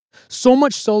 So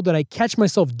much so that I catch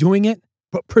myself doing it,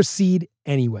 but proceed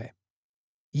anyway.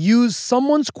 Use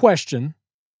someone's question,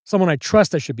 someone I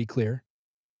trust, I should be clear,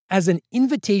 as an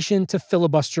invitation to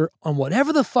filibuster on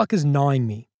whatever the fuck is gnawing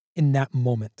me in that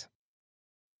moment.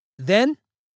 Then,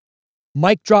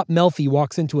 mic drop Melfi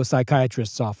walks into a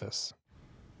psychiatrist's office.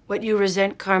 What you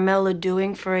resent Carmela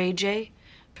doing for AJ,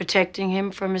 protecting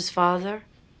him from his father,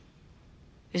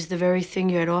 is the very thing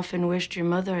you had often wished your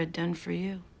mother had done for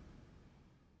you.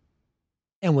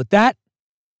 And with that,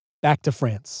 back to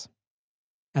France.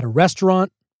 At a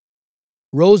restaurant,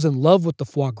 Rose in love with the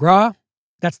foie gras.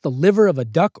 That's the liver of a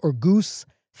duck or goose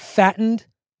fattened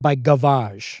by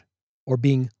gavage, or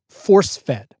being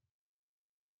force-fed.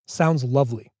 Sounds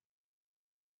lovely.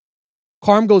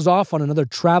 Carm goes off on another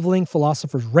traveling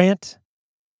philosopher's rant.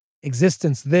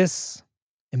 Existence this,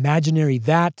 imaginary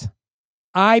that.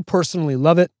 I personally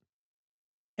love it.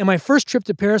 And my first trip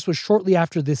to Paris was shortly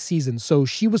after this season, so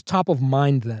she was top of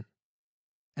mind then,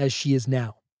 as she is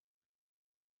now.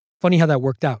 Funny how that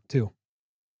worked out, too.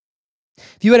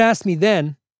 If you had asked me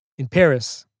then, in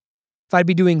Paris, if I'd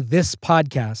be doing this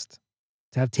podcast,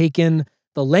 to have taken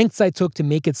the lengths I took to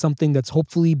make it something that's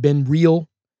hopefully been real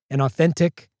and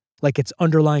authentic, like its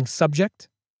underlying subject,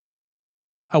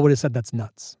 I would have said that's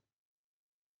nuts.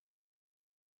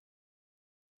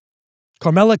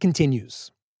 Carmela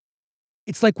continues.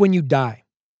 It's like when you die.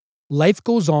 Life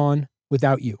goes on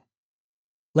without you.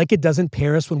 Like it does in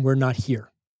Paris when we're not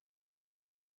here.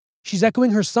 She's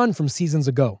echoing her son from seasons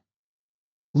ago.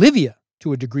 Livia,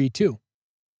 to a degree too.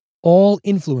 All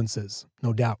influences,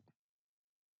 no doubt.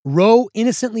 Ro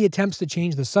innocently attempts to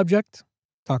change the subject,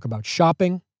 talk about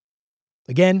shopping.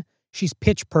 Again, she's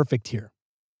pitch perfect here.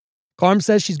 Carm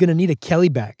says she's going to need a Kelly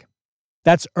bag.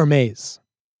 That's Hermes.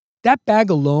 That bag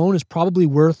alone is probably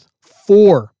worth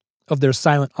 4 of their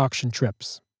silent auction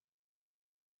trips.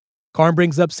 Carm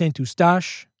brings up Saint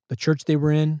Eustache, the church they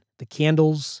were in, the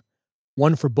candles,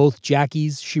 one for both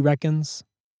Jackies, she reckons.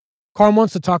 Carm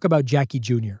wants to talk about Jackie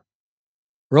Jr.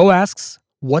 Ro asks,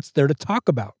 what's there to talk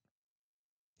about?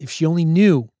 If she only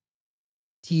knew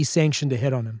T sanctioned a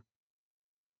hit on him.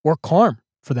 Or Carm,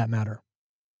 for that matter.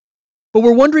 But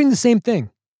we're wondering the same thing.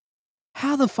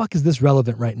 How the fuck is this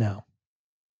relevant right now?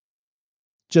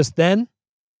 Just then,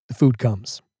 the food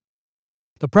comes.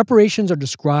 The preparations are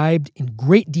described in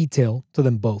great detail to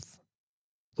them both.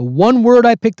 The one word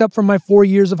I picked up from my 4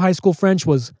 years of high school French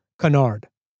was canard,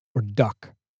 or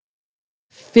duck.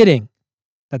 Fitting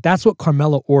that that's what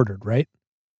Carmela ordered, right?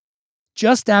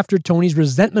 Just after Tony's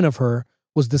resentment of her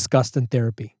was discussed in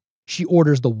therapy. She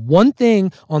orders the one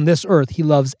thing on this earth he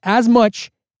loves as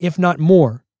much, if not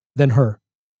more, than her.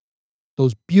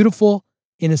 Those beautiful,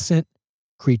 innocent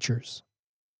creatures.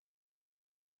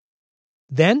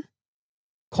 Then,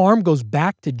 Carm goes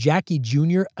back to Jackie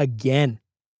Jr. again.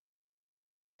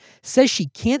 Says she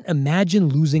can't imagine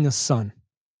losing a son.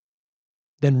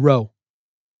 Then Ro,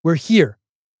 we're here.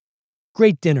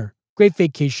 Great dinner, great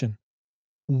vacation.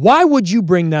 Why would you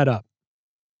bring that up?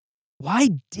 Why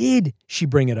did she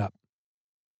bring it up?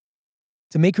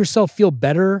 To make herself feel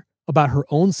better about her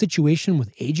own situation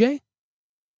with AJ?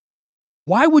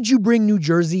 Why would you bring New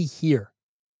Jersey here?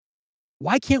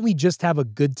 Why can't we just have a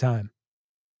good time?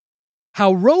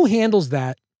 How Ro handles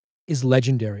that is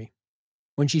legendary.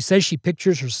 When she says she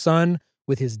pictures her son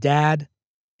with his dad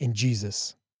and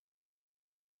Jesus.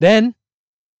 Then,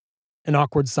 an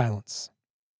awkward silence.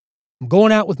 I'm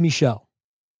going out with Michelle.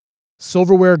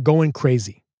 Silverware going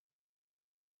crazy.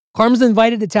 Carm's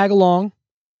invited to tag along.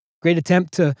 Great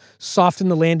attempt to soften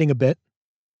the landing a bit.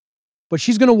 But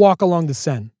she's going to walk along the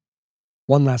Seine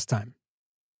one last time.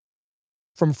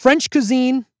 From French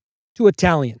cuisine to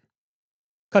Italian.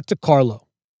 Cut to Carlo,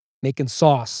 making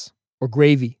sauce or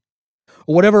gravy,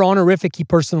 or whatever honorific he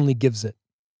personally gives it.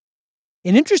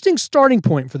 An interesting starting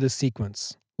point for this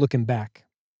sequence, looking back.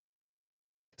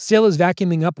 Sale is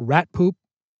vacuuming up rat poop.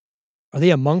 Are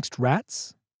they amongst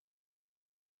rats?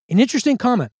 An interesting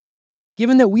comment.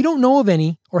 given that we don't know of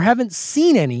any or haven't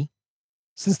seen any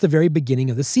since the very beginning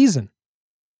of the season.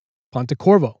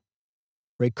 Pontecorvo,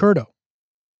 Ray Curto.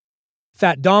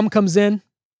 Fat Dom comes in,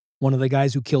 one of the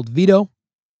guys who killed Vito,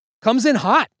 comes in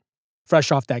hot,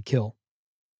 fresh off that kill.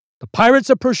 The Pirates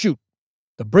of Prosciutto,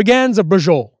 the Brigands of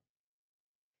Brajol.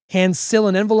 Hands Sil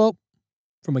an envelope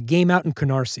from a game out in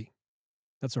Canarsie.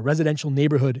 That's a residential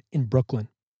neighborhood in Brooklyn.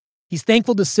 He's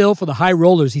thankful to Sil for the high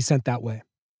rollers he sent that way.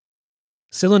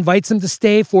 Sil invites him to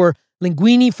stay for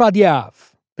linguine fra diavolo.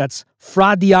 That's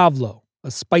fra diavolo, a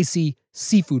spicy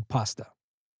seafood pasta.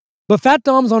 But Fat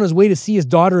Dom's on his way to see his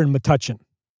daughter in Metuchen,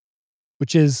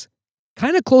 which is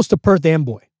kind of close to Perth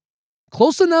Amboy.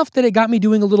 Close enough that it got me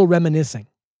doing a little reminiscing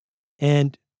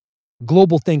and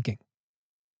global thinking.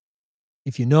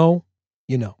 If you know,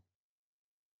 you know.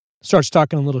 Starts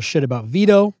talking a little shit about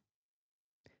Vito.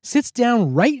 Sits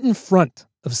down right in front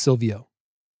of Silvio.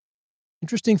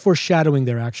 Interesting foreshadowing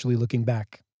there, actually, looking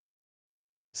back.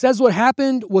 Says what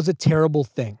happened was a terrible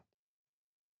thing.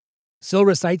 Sil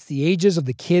recites the ages of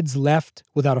the kids left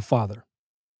without a father.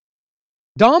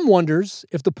 Dom wonders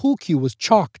if the pool cue was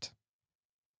chalked.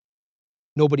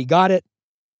 Nobody got it.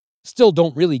 Still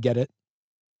don't really get it.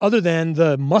 Other than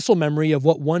the muscle memory of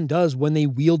what one does when they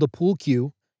wield a pool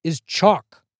cue is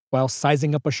chalk while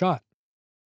sizing up a shot.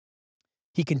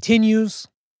 He continues,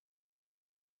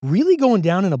 really going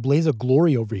down in a blaze of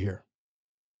glory over here.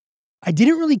 I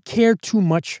didn't really care too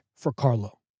much for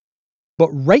Carlo. But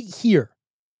right here,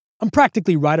 I'm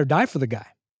practically ride or die for the guy.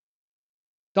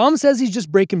 Dom says he's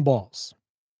just breaking balls.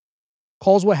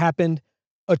 Calls what happened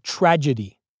a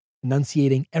tragedy,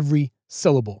 enunciating every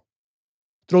syllable.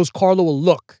 Throws Carlo a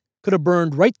look, could have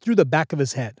burned right through the back of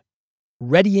his head.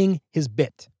 Readying his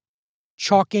bit.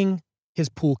 Chalking his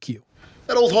pool cue.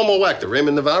 That old homo actor,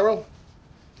 Raymond Navarro,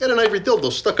 he had an ivory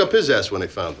dildo stuck up his ass when they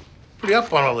found him. Pretty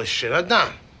up on all this shit, huh,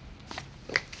 Don?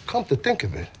 Come to think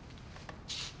of it,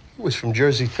 he was from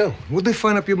Jersey, too. Where'd they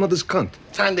find up your mother's cunt?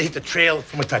 Time to hit the trail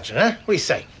from Metuchen, huh? What do you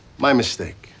say? My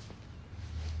mistake.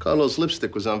 Carlo's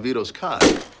lipstick was on Vito's card.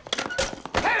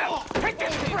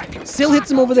 Sil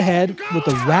hits him over the head with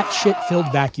a rat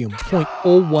shit-filled vacuum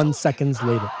 0.01 seconds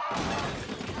later.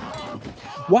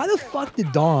 Why the fuck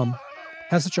did Dom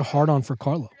have such a hard-on for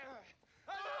Carlo?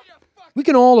 We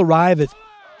can all arrive at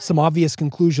some obvious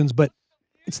conclusions, but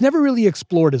it's never really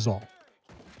explored as all.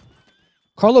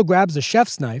 Carlo grabs a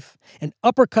chef's knife and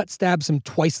uppercut stabs him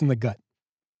twice in the gut.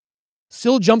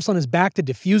 Sil jumps on his back to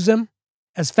defuse him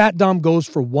as Fat Dom goes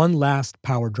for one last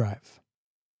power drive.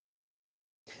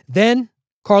 Then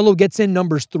Carlo gets in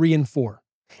numbers 3 and 4,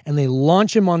 and they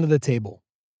launch him onto the table.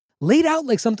 Laid out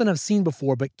like something I've seen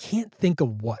before, but can't think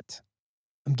of what.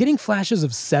 I'm getting flashes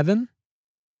of 7,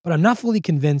 but I'm not fully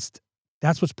convinced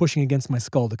that's what's pushing against my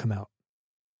skull to come out.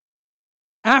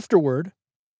 Afterward,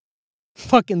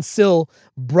 fucking Sil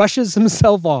brushes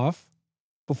himself off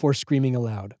before screaming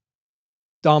aloud.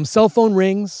 Dom's cell phone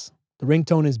rings. The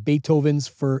ringtone is Beethoven's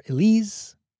For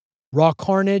Elise. Raw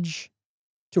carnage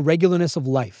to regularness of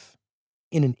life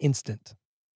in an instant.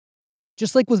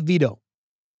 Just like with Vito.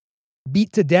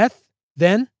 Beat to death,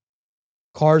 then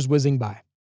cars whizzing by.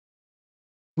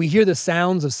 We hear the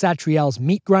sounds of Satrial's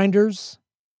meat grinders,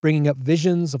 bringing up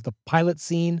visions of the pilot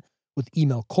scene with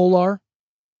Emil Kolar.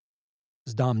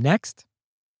 Is Dom next?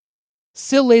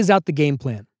 Sil lays out the game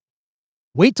plan.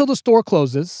 Wait till the store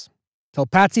closes. Tell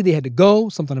Patsy they had to go,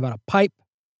 something about a pipe.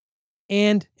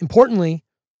 And, importantly,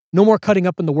 no more cutting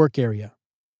up in the work area.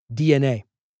 DNA.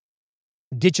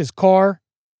 Ditch his car.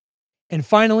 And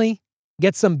finally,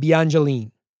 get some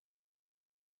Biangeline.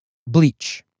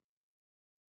 Bleach.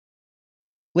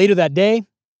 Later that day,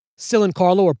 Sil and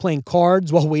Carlo are playing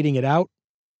cards while waiting it out.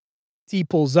 T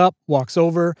pulls up, walks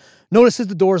over, notices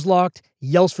the door's locked,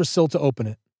 yells for Sil to open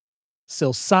it.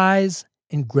 Sil sighs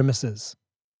and grimaces.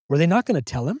 Were they not going to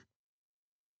tell him?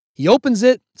 He opens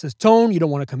it, says, Tone, you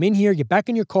don't want to come in here, get back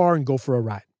in your car and go for a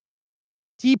ride.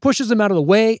 T pushes him out of the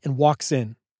way and walks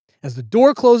in. As the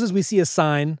door closes, we see a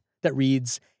sign that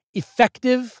reads,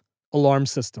 Effective Alarm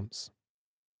Systems.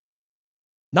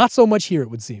 Not so much here, it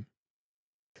would seem.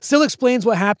 Sil explains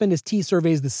what happened as T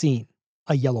surveys the scene.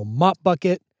 A yellow mop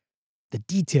bucket, the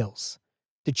details,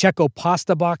 the Checo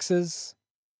pasta boxes.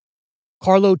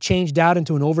 Carlo changed out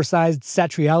into an oversized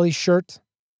Satriali shirt,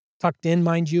 tucked in,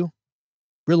 mind you.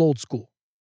 Real old school.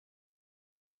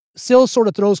 Sil sort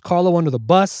of throws Carlo under the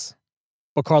bus,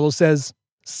 but Carlo says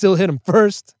Sil hit him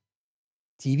first.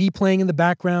 TV playing in the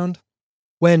background,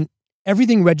 when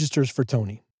everything registers for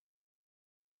Tony.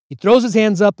 He throws his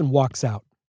hands up and walks out.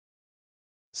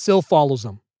 Sil follows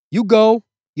him. You go,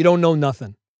 you don't know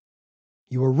nothing.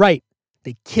 You were right.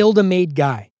 They killed a made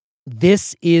guy.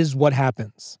 This is what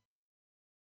happens.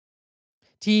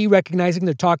 T, recognizing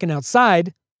they're talking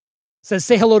outside, says,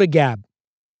 say hello to Gab.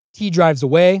 T drives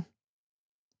away.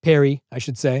 Perry, I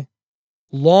should say.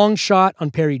 Long shot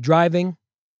on Perry driving.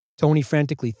 Tony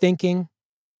frantically thinking.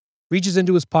 Reaches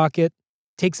into his pocket,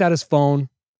 takes out his phone.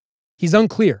 He's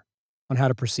unclear on how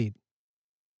to proceed.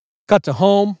 Cut to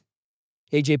home.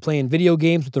 AJ playing video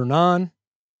games with Hernan.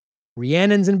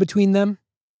 Rhiannon's in between them.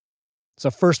 It's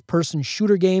a first-person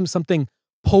shooter game, something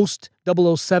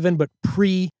post-007 but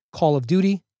pre-Call of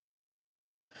Duty.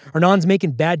 Hernan's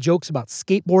making bad jokes about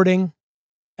skateboarding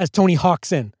as Tony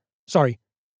walks in.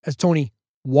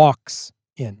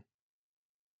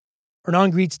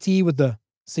 Hernan greets T with the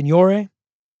Signore.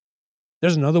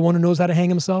 There's another one who knows how to hang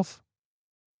himself.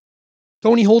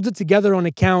 Tony holds it together on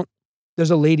account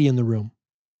there's a lady in the room.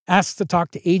 Asks to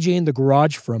talk to AJ in the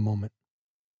garage for a moment.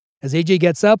 As AJ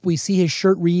gets up, we see his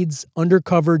shirt reads,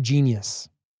 Undercover Genius.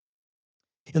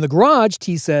 In the garage,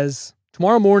 T says,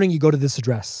 tomorrow morning you go to this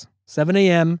address. 7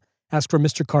 a.m., ask for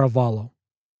Mr. Caravallo.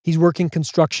 He's working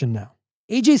construction now.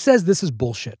 AJ says this is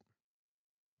bullshit.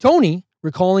 Tony,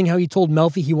 recalling how he told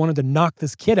Melfi he wanted to knock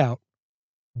this kid out,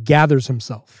 gathers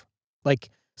himself, like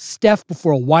Steph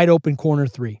before a wide-open corner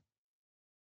three.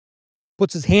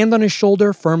 Puts his hand on his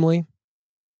shoulder firmly,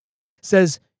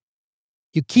 says,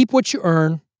 you keep what you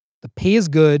earn, the pay is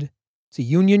good, it's a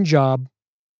union job,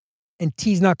 and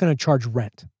T's not going to charge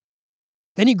rent.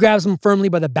 Then he grabs him firmly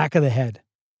by the back of the head,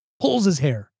 pulls his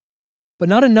hair, but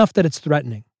not enough that it's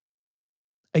threatening.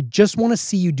 I just want to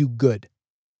see you do good.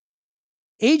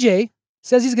 AJ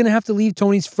says he's going to have to leave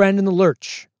Tony's friend in the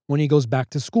lurch when he goes back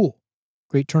to school.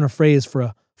 Great turn of phrase for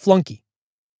a flunky.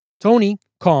 Tony,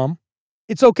 calm.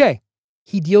 It's okay.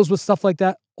 He deals with stuff like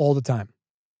that all the time.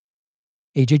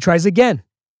 AJ tries again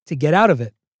to get out of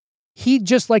it. He'd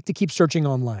just like to keep searching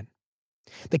online.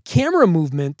 The camera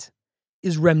movement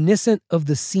is reminiscent of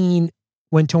the scene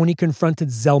when Tony confronted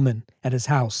Zellman at his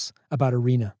house about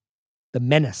Irina. The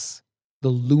menace, the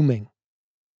looming.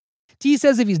 T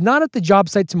says if he's not at the job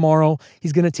site tomorrow,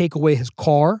 he's going to take away his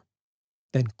car,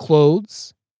 then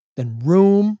clothes, then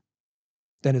room,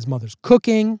 then his mother's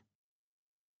cooking.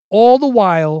 All the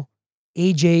while,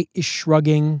 AJ is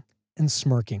shrugging and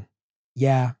smirking.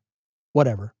 Yeah,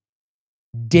 whatever.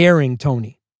 Daring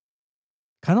Tony.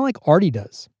 Kind of like Artie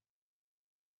does.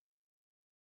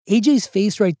 AJ's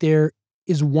face right there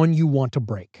is one you want to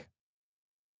break.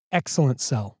 Excellent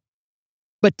sell.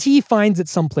 But T finds it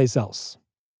someplace else.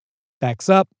 Backs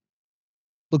up,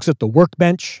 looks at the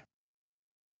workbench,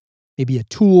 maybe a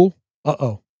tool.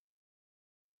 Uh-oh.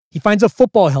 He finds a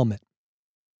football helmet,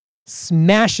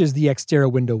 smashes the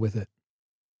Xterra window with it.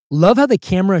 Love how the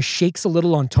camera shakes a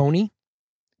little on Tony,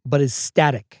 but is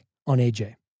static on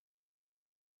AJ.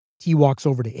 T walks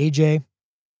over to AJ.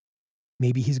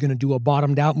 Maybe he's going to do a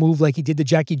bottomed out move like he did to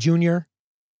Jackie Jr.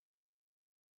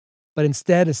 But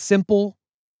instead, a simple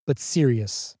but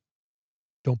serious,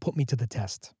 don't put me to the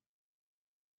test.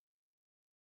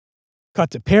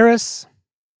 Cut to Paris,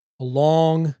 a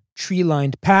long,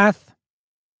 tree-lined path,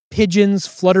 pigeons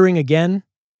fluttering again,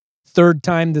 third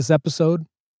time this episode.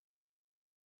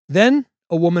 Then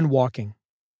a woman walking.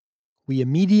 We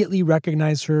immediately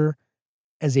recognize her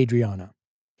as Adriana.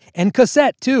 And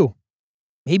Cosette, too.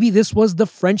 Maybe this was the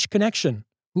French connection.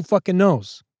 Who fucking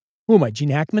knows? Who am I, Gene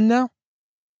Hackman now?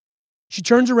 She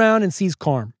turns around and sees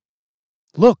Carm.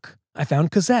 Look, I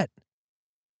found Cosette.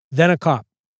 Then a cop.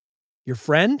 Your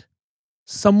friend?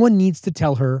 Someone needs to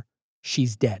tell her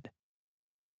she's dead.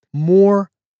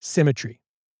 More symmetry.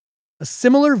 A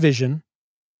similar vision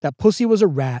that Pussy was a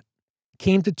rat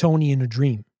came to Tony in a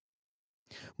dream.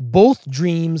 Both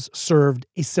dreams served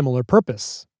a similar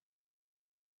purpose,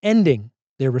 ending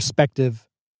their respective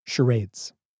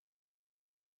charades.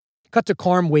 Cut to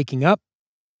Carm waking up,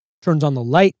 turns on the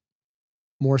light.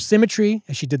 More symmetry,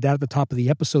 as she did that at the top of the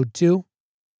episode too.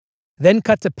 Then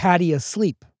cut to Patty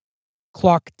asleep,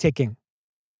 clock ticking.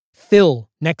 Phil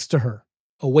next to her,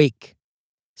 awake,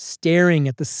 staring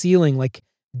at the ceiling like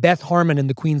Beth Harmon in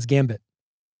The Queen's Gambit.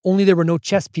 Only there were no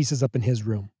chess pieces up in his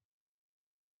room.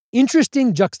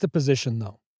 Interesting juxtaposition,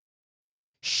 though.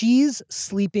 She's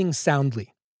sleeping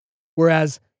soundly,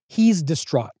 whereas he's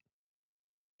distraught.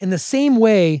 In the same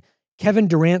way, Kevin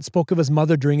Durant spoke of his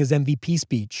mother during his MVP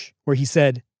speech, where he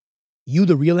said, "You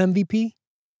the real MVP?"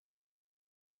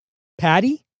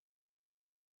 Patty?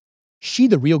 She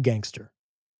the real gangster.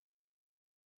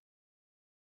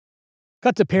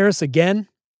 Cut to Paris again.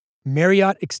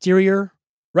 Marriott exterior,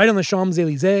 right on the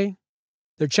Champs-Élysées.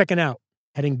 They're checking out,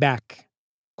 heading back.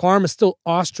 Carm is still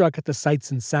awestruck at the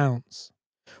sights and sounds.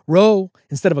 Roe,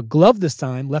 instead of a glove this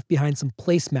time, left behind some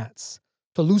placemats,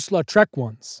 Toulouse-Lautrec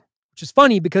ones, which is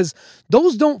funny because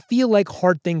those don't feel like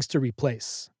hard things to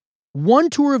replace. One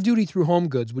tour of duty through Home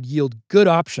Goods would yield good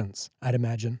options, I'd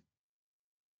imagine.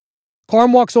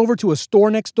 Carm walks over to a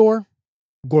store next door,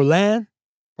 Guerlain,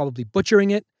 probably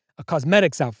butchering it, a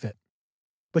cosmetics outfit.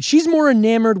 But she's more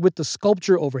enamored with the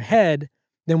sculpture overhead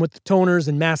than with the toners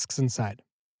and masks inside.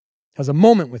 Has a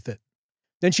moment with it.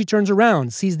 Then she turns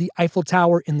around, sees the Eiffel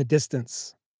Tower in the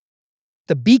distance.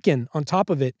 The beacon on top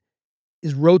of it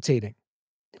is rotating,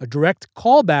 a direct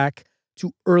callback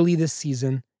to early this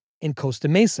season in Costa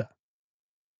Mesa.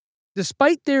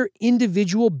 Despite their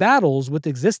individual battles with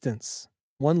existence,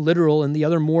 one literal and the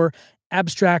other more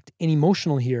abstract and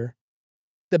emotional here,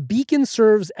 the beacon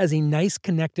serves as a nice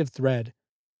connective thread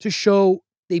to show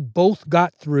they both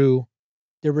got through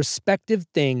their respective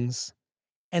things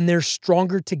and they're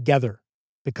stronger together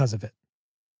because of it.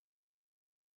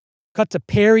 Cut to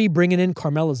Perry bringing in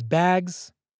Carmela's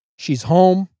bags. She's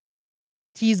home.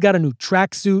 T's got a new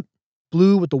tracksuit,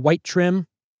 blue with the white trim.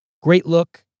 Great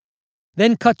look.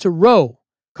 Then cut to Ro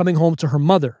coming home to her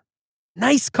mother.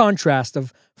 Nice contrast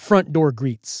of front door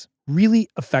greets. Really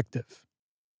effective.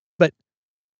 But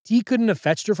T couldn't have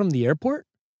fetched her from the airport?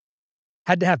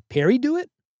 Had to have Perry do it?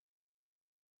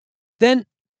 Then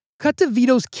cut to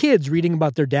Vito's kids reading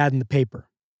about their dad in the paper.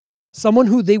 Someone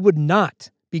who they would not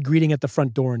be greeting at the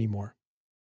front door anymore.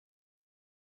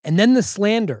 And then the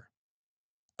slander.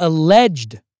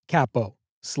 Alleged capo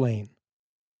slain.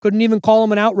 Couldn't even call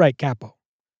him an outright capo.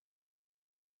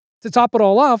 To top it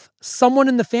all off, someone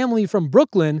in the family from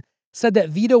Brooklyn said that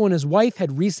Vito and his wife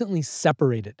had recently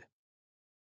separated.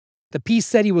 The piece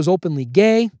said he was openly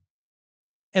gay,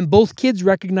 and both kids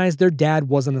recognized their dad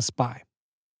wasn't a spy.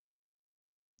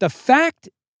 The fact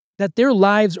that their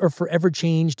lives are forever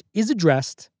changed is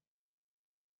addressed,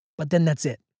 but then that's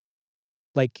it.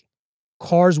 Like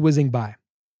cars whizzing by.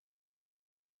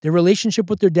 Their relationship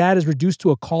with their dad is reduced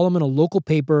to a column in a local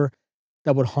paper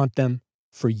that would haunt them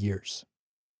for years.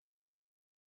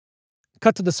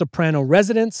 Cut to the Soprano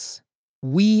residence,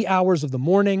 wee hours of the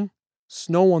morning,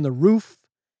 snow on the roof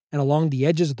and along the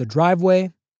edges of the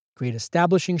driveway. Great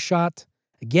establishing shot.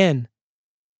 Again,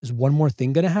 is one more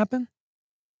thing going to happen?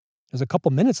 There's a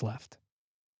couple minutes left.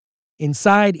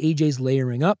 Inside, AJ's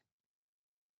layering up.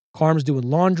 Carm's doing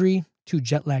laundry, too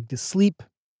jet-lagged to sleep.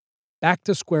 Back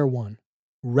to square one.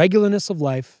 Regularness of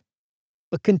life,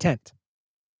 but content.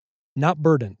 Not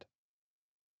burdened.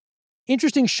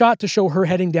 Interesting shot to show her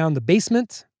heading down the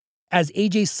basement as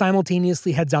AJ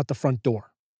simultaneously heads out the front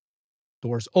door.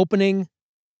 Doors opening,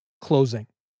 closing.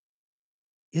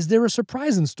 Is there a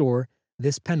surprise in store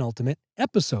this penultimate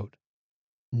episode?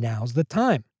 Now's the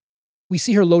time. We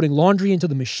see her loading laundry into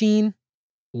the machine.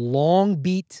 Long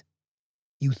beat.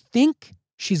 You think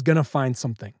she's gonna find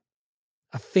something.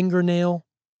 A fingernail,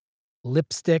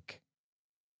 lipstick,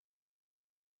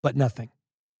 but nothing.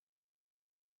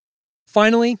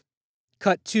 Finally,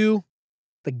 cut to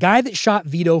the guy that shot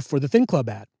Vito for the Thin Club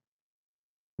ad.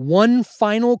 One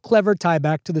final clever tie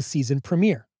back to the season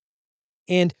premiere.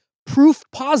 And proof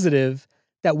positive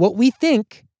that what we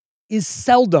think is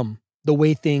seldom the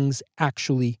way things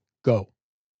actually go.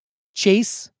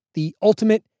 Chase, the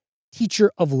ultimate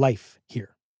teacher of life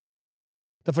here.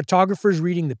 The photographer's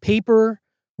reading the paper,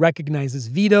 recognizes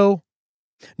Vito.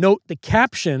 Note the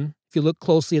caption, if you look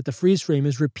closely at the freeze frame,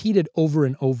 is repeated over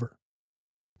and over.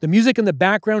 The music in the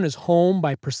background is Home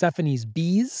by Persephone's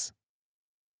Bees.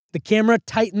 The camera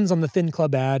tightens on the Thin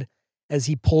Club ad as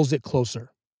he pulls it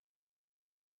closer.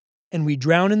 And we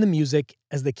drown in the music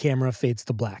as the camera fades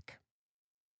to black.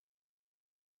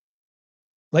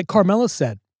 Like Carmela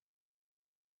said,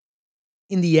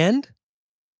 in the end,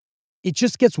 it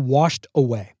just gets washed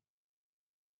away.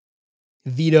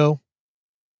 Vito,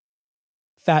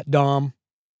 Fat Dom,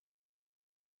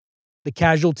 the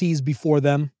casualties before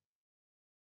them,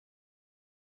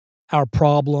 our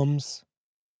problems,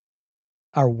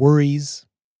 our worries.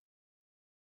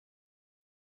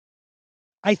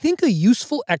 I think a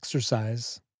useful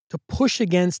exercise to push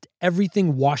against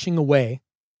everything washing away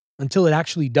until it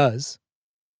actually does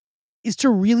is to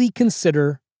really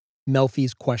consider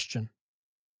Melfi's question.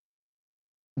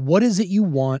 What is it you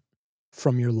want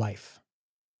from your life?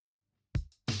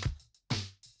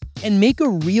 And make a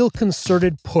real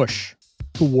concerted push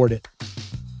toward it.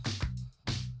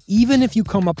 Even if you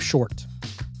come up short.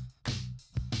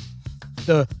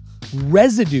 The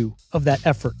residue of that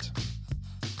effort,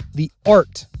 the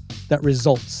art that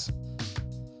results,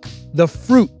 the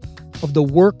fruit of the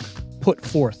work put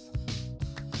forth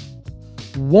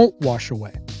won't wash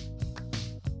away.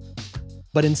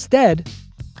 But instead,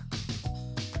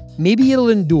 maybe it'll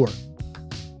endure,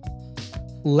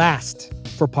 last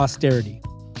for posterity.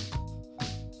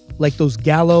 like those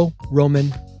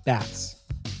Gallo-Roman baths.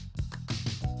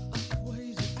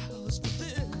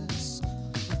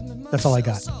 That's all I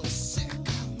got.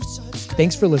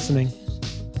 Thanks for listening.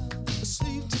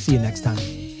 See you next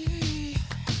time.